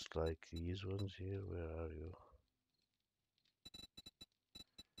packages like these ones here? Where are you?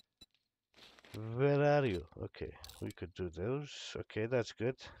 Where are you? Okay, we could do those. Okay, that's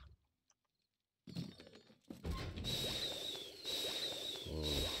good.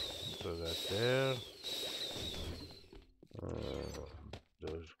 Throw that there.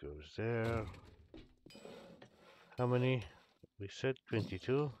 Those goes there. How many? We said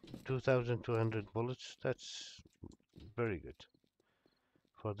 22. 2,200 bullets. That's very good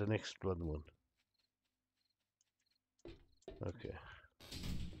for the next blood moon. Okay.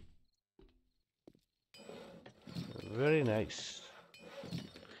 Very nice.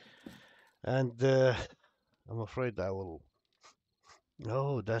 And I'm afraid I will.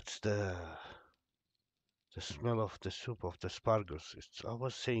 Oh, that's the smell of the soup of the asparagus. I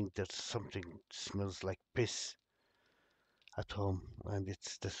was saying that something smells like piss at home, and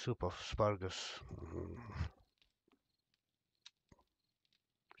it's the soup of asparagus.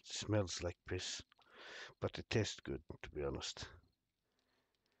 It smells like piss, but it tastes good, to be honest.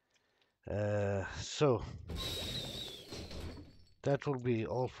 So that will be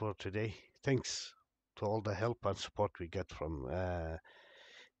all for today. Thanks to all the help and support we get from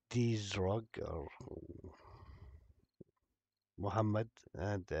Drug or Muhammad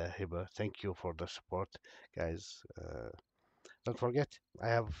and Hiba. Thank you for the support, guys. Don't forget, I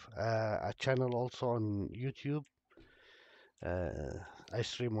have a channel also on YouTube. Uh, I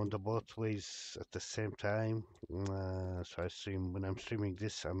stream on the both ways at the same time. So I stream when I'm streaming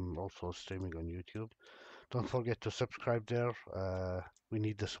this. I'm also streaming on YouTube. Don't forget to subscribe there. We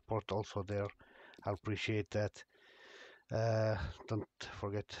need the support also there. I appreciate that. Uh, don't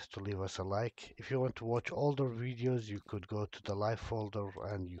forget to leave us a like. If you want to watch older videos, you could go to the live folder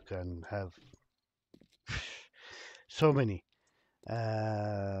and you can have so many.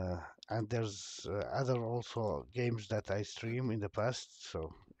 Uh, and there's other also games that I stream in the past.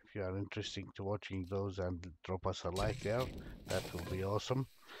 So if you are interested to watching those and drop us a like there, that will be awesome.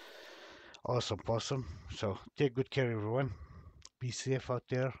 Awesome, awesome. So take good care, everyone. Be safe out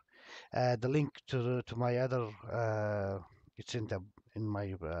there. The link to my other it's in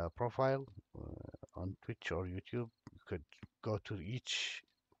my profile on Twitch or YouTube. You could go to each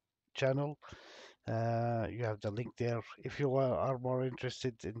channel. You have the link there. If you are more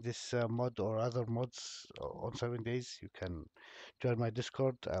interested in this mod or other mods on 7 days, you can join my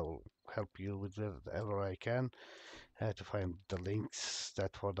Discord. I will help you with whatever I can to find the links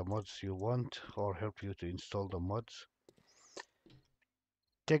that for the mods you want or help you to install the mods.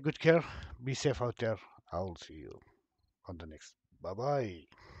 Take good care. Be safe out there. I'll see you on the next. Bye bye.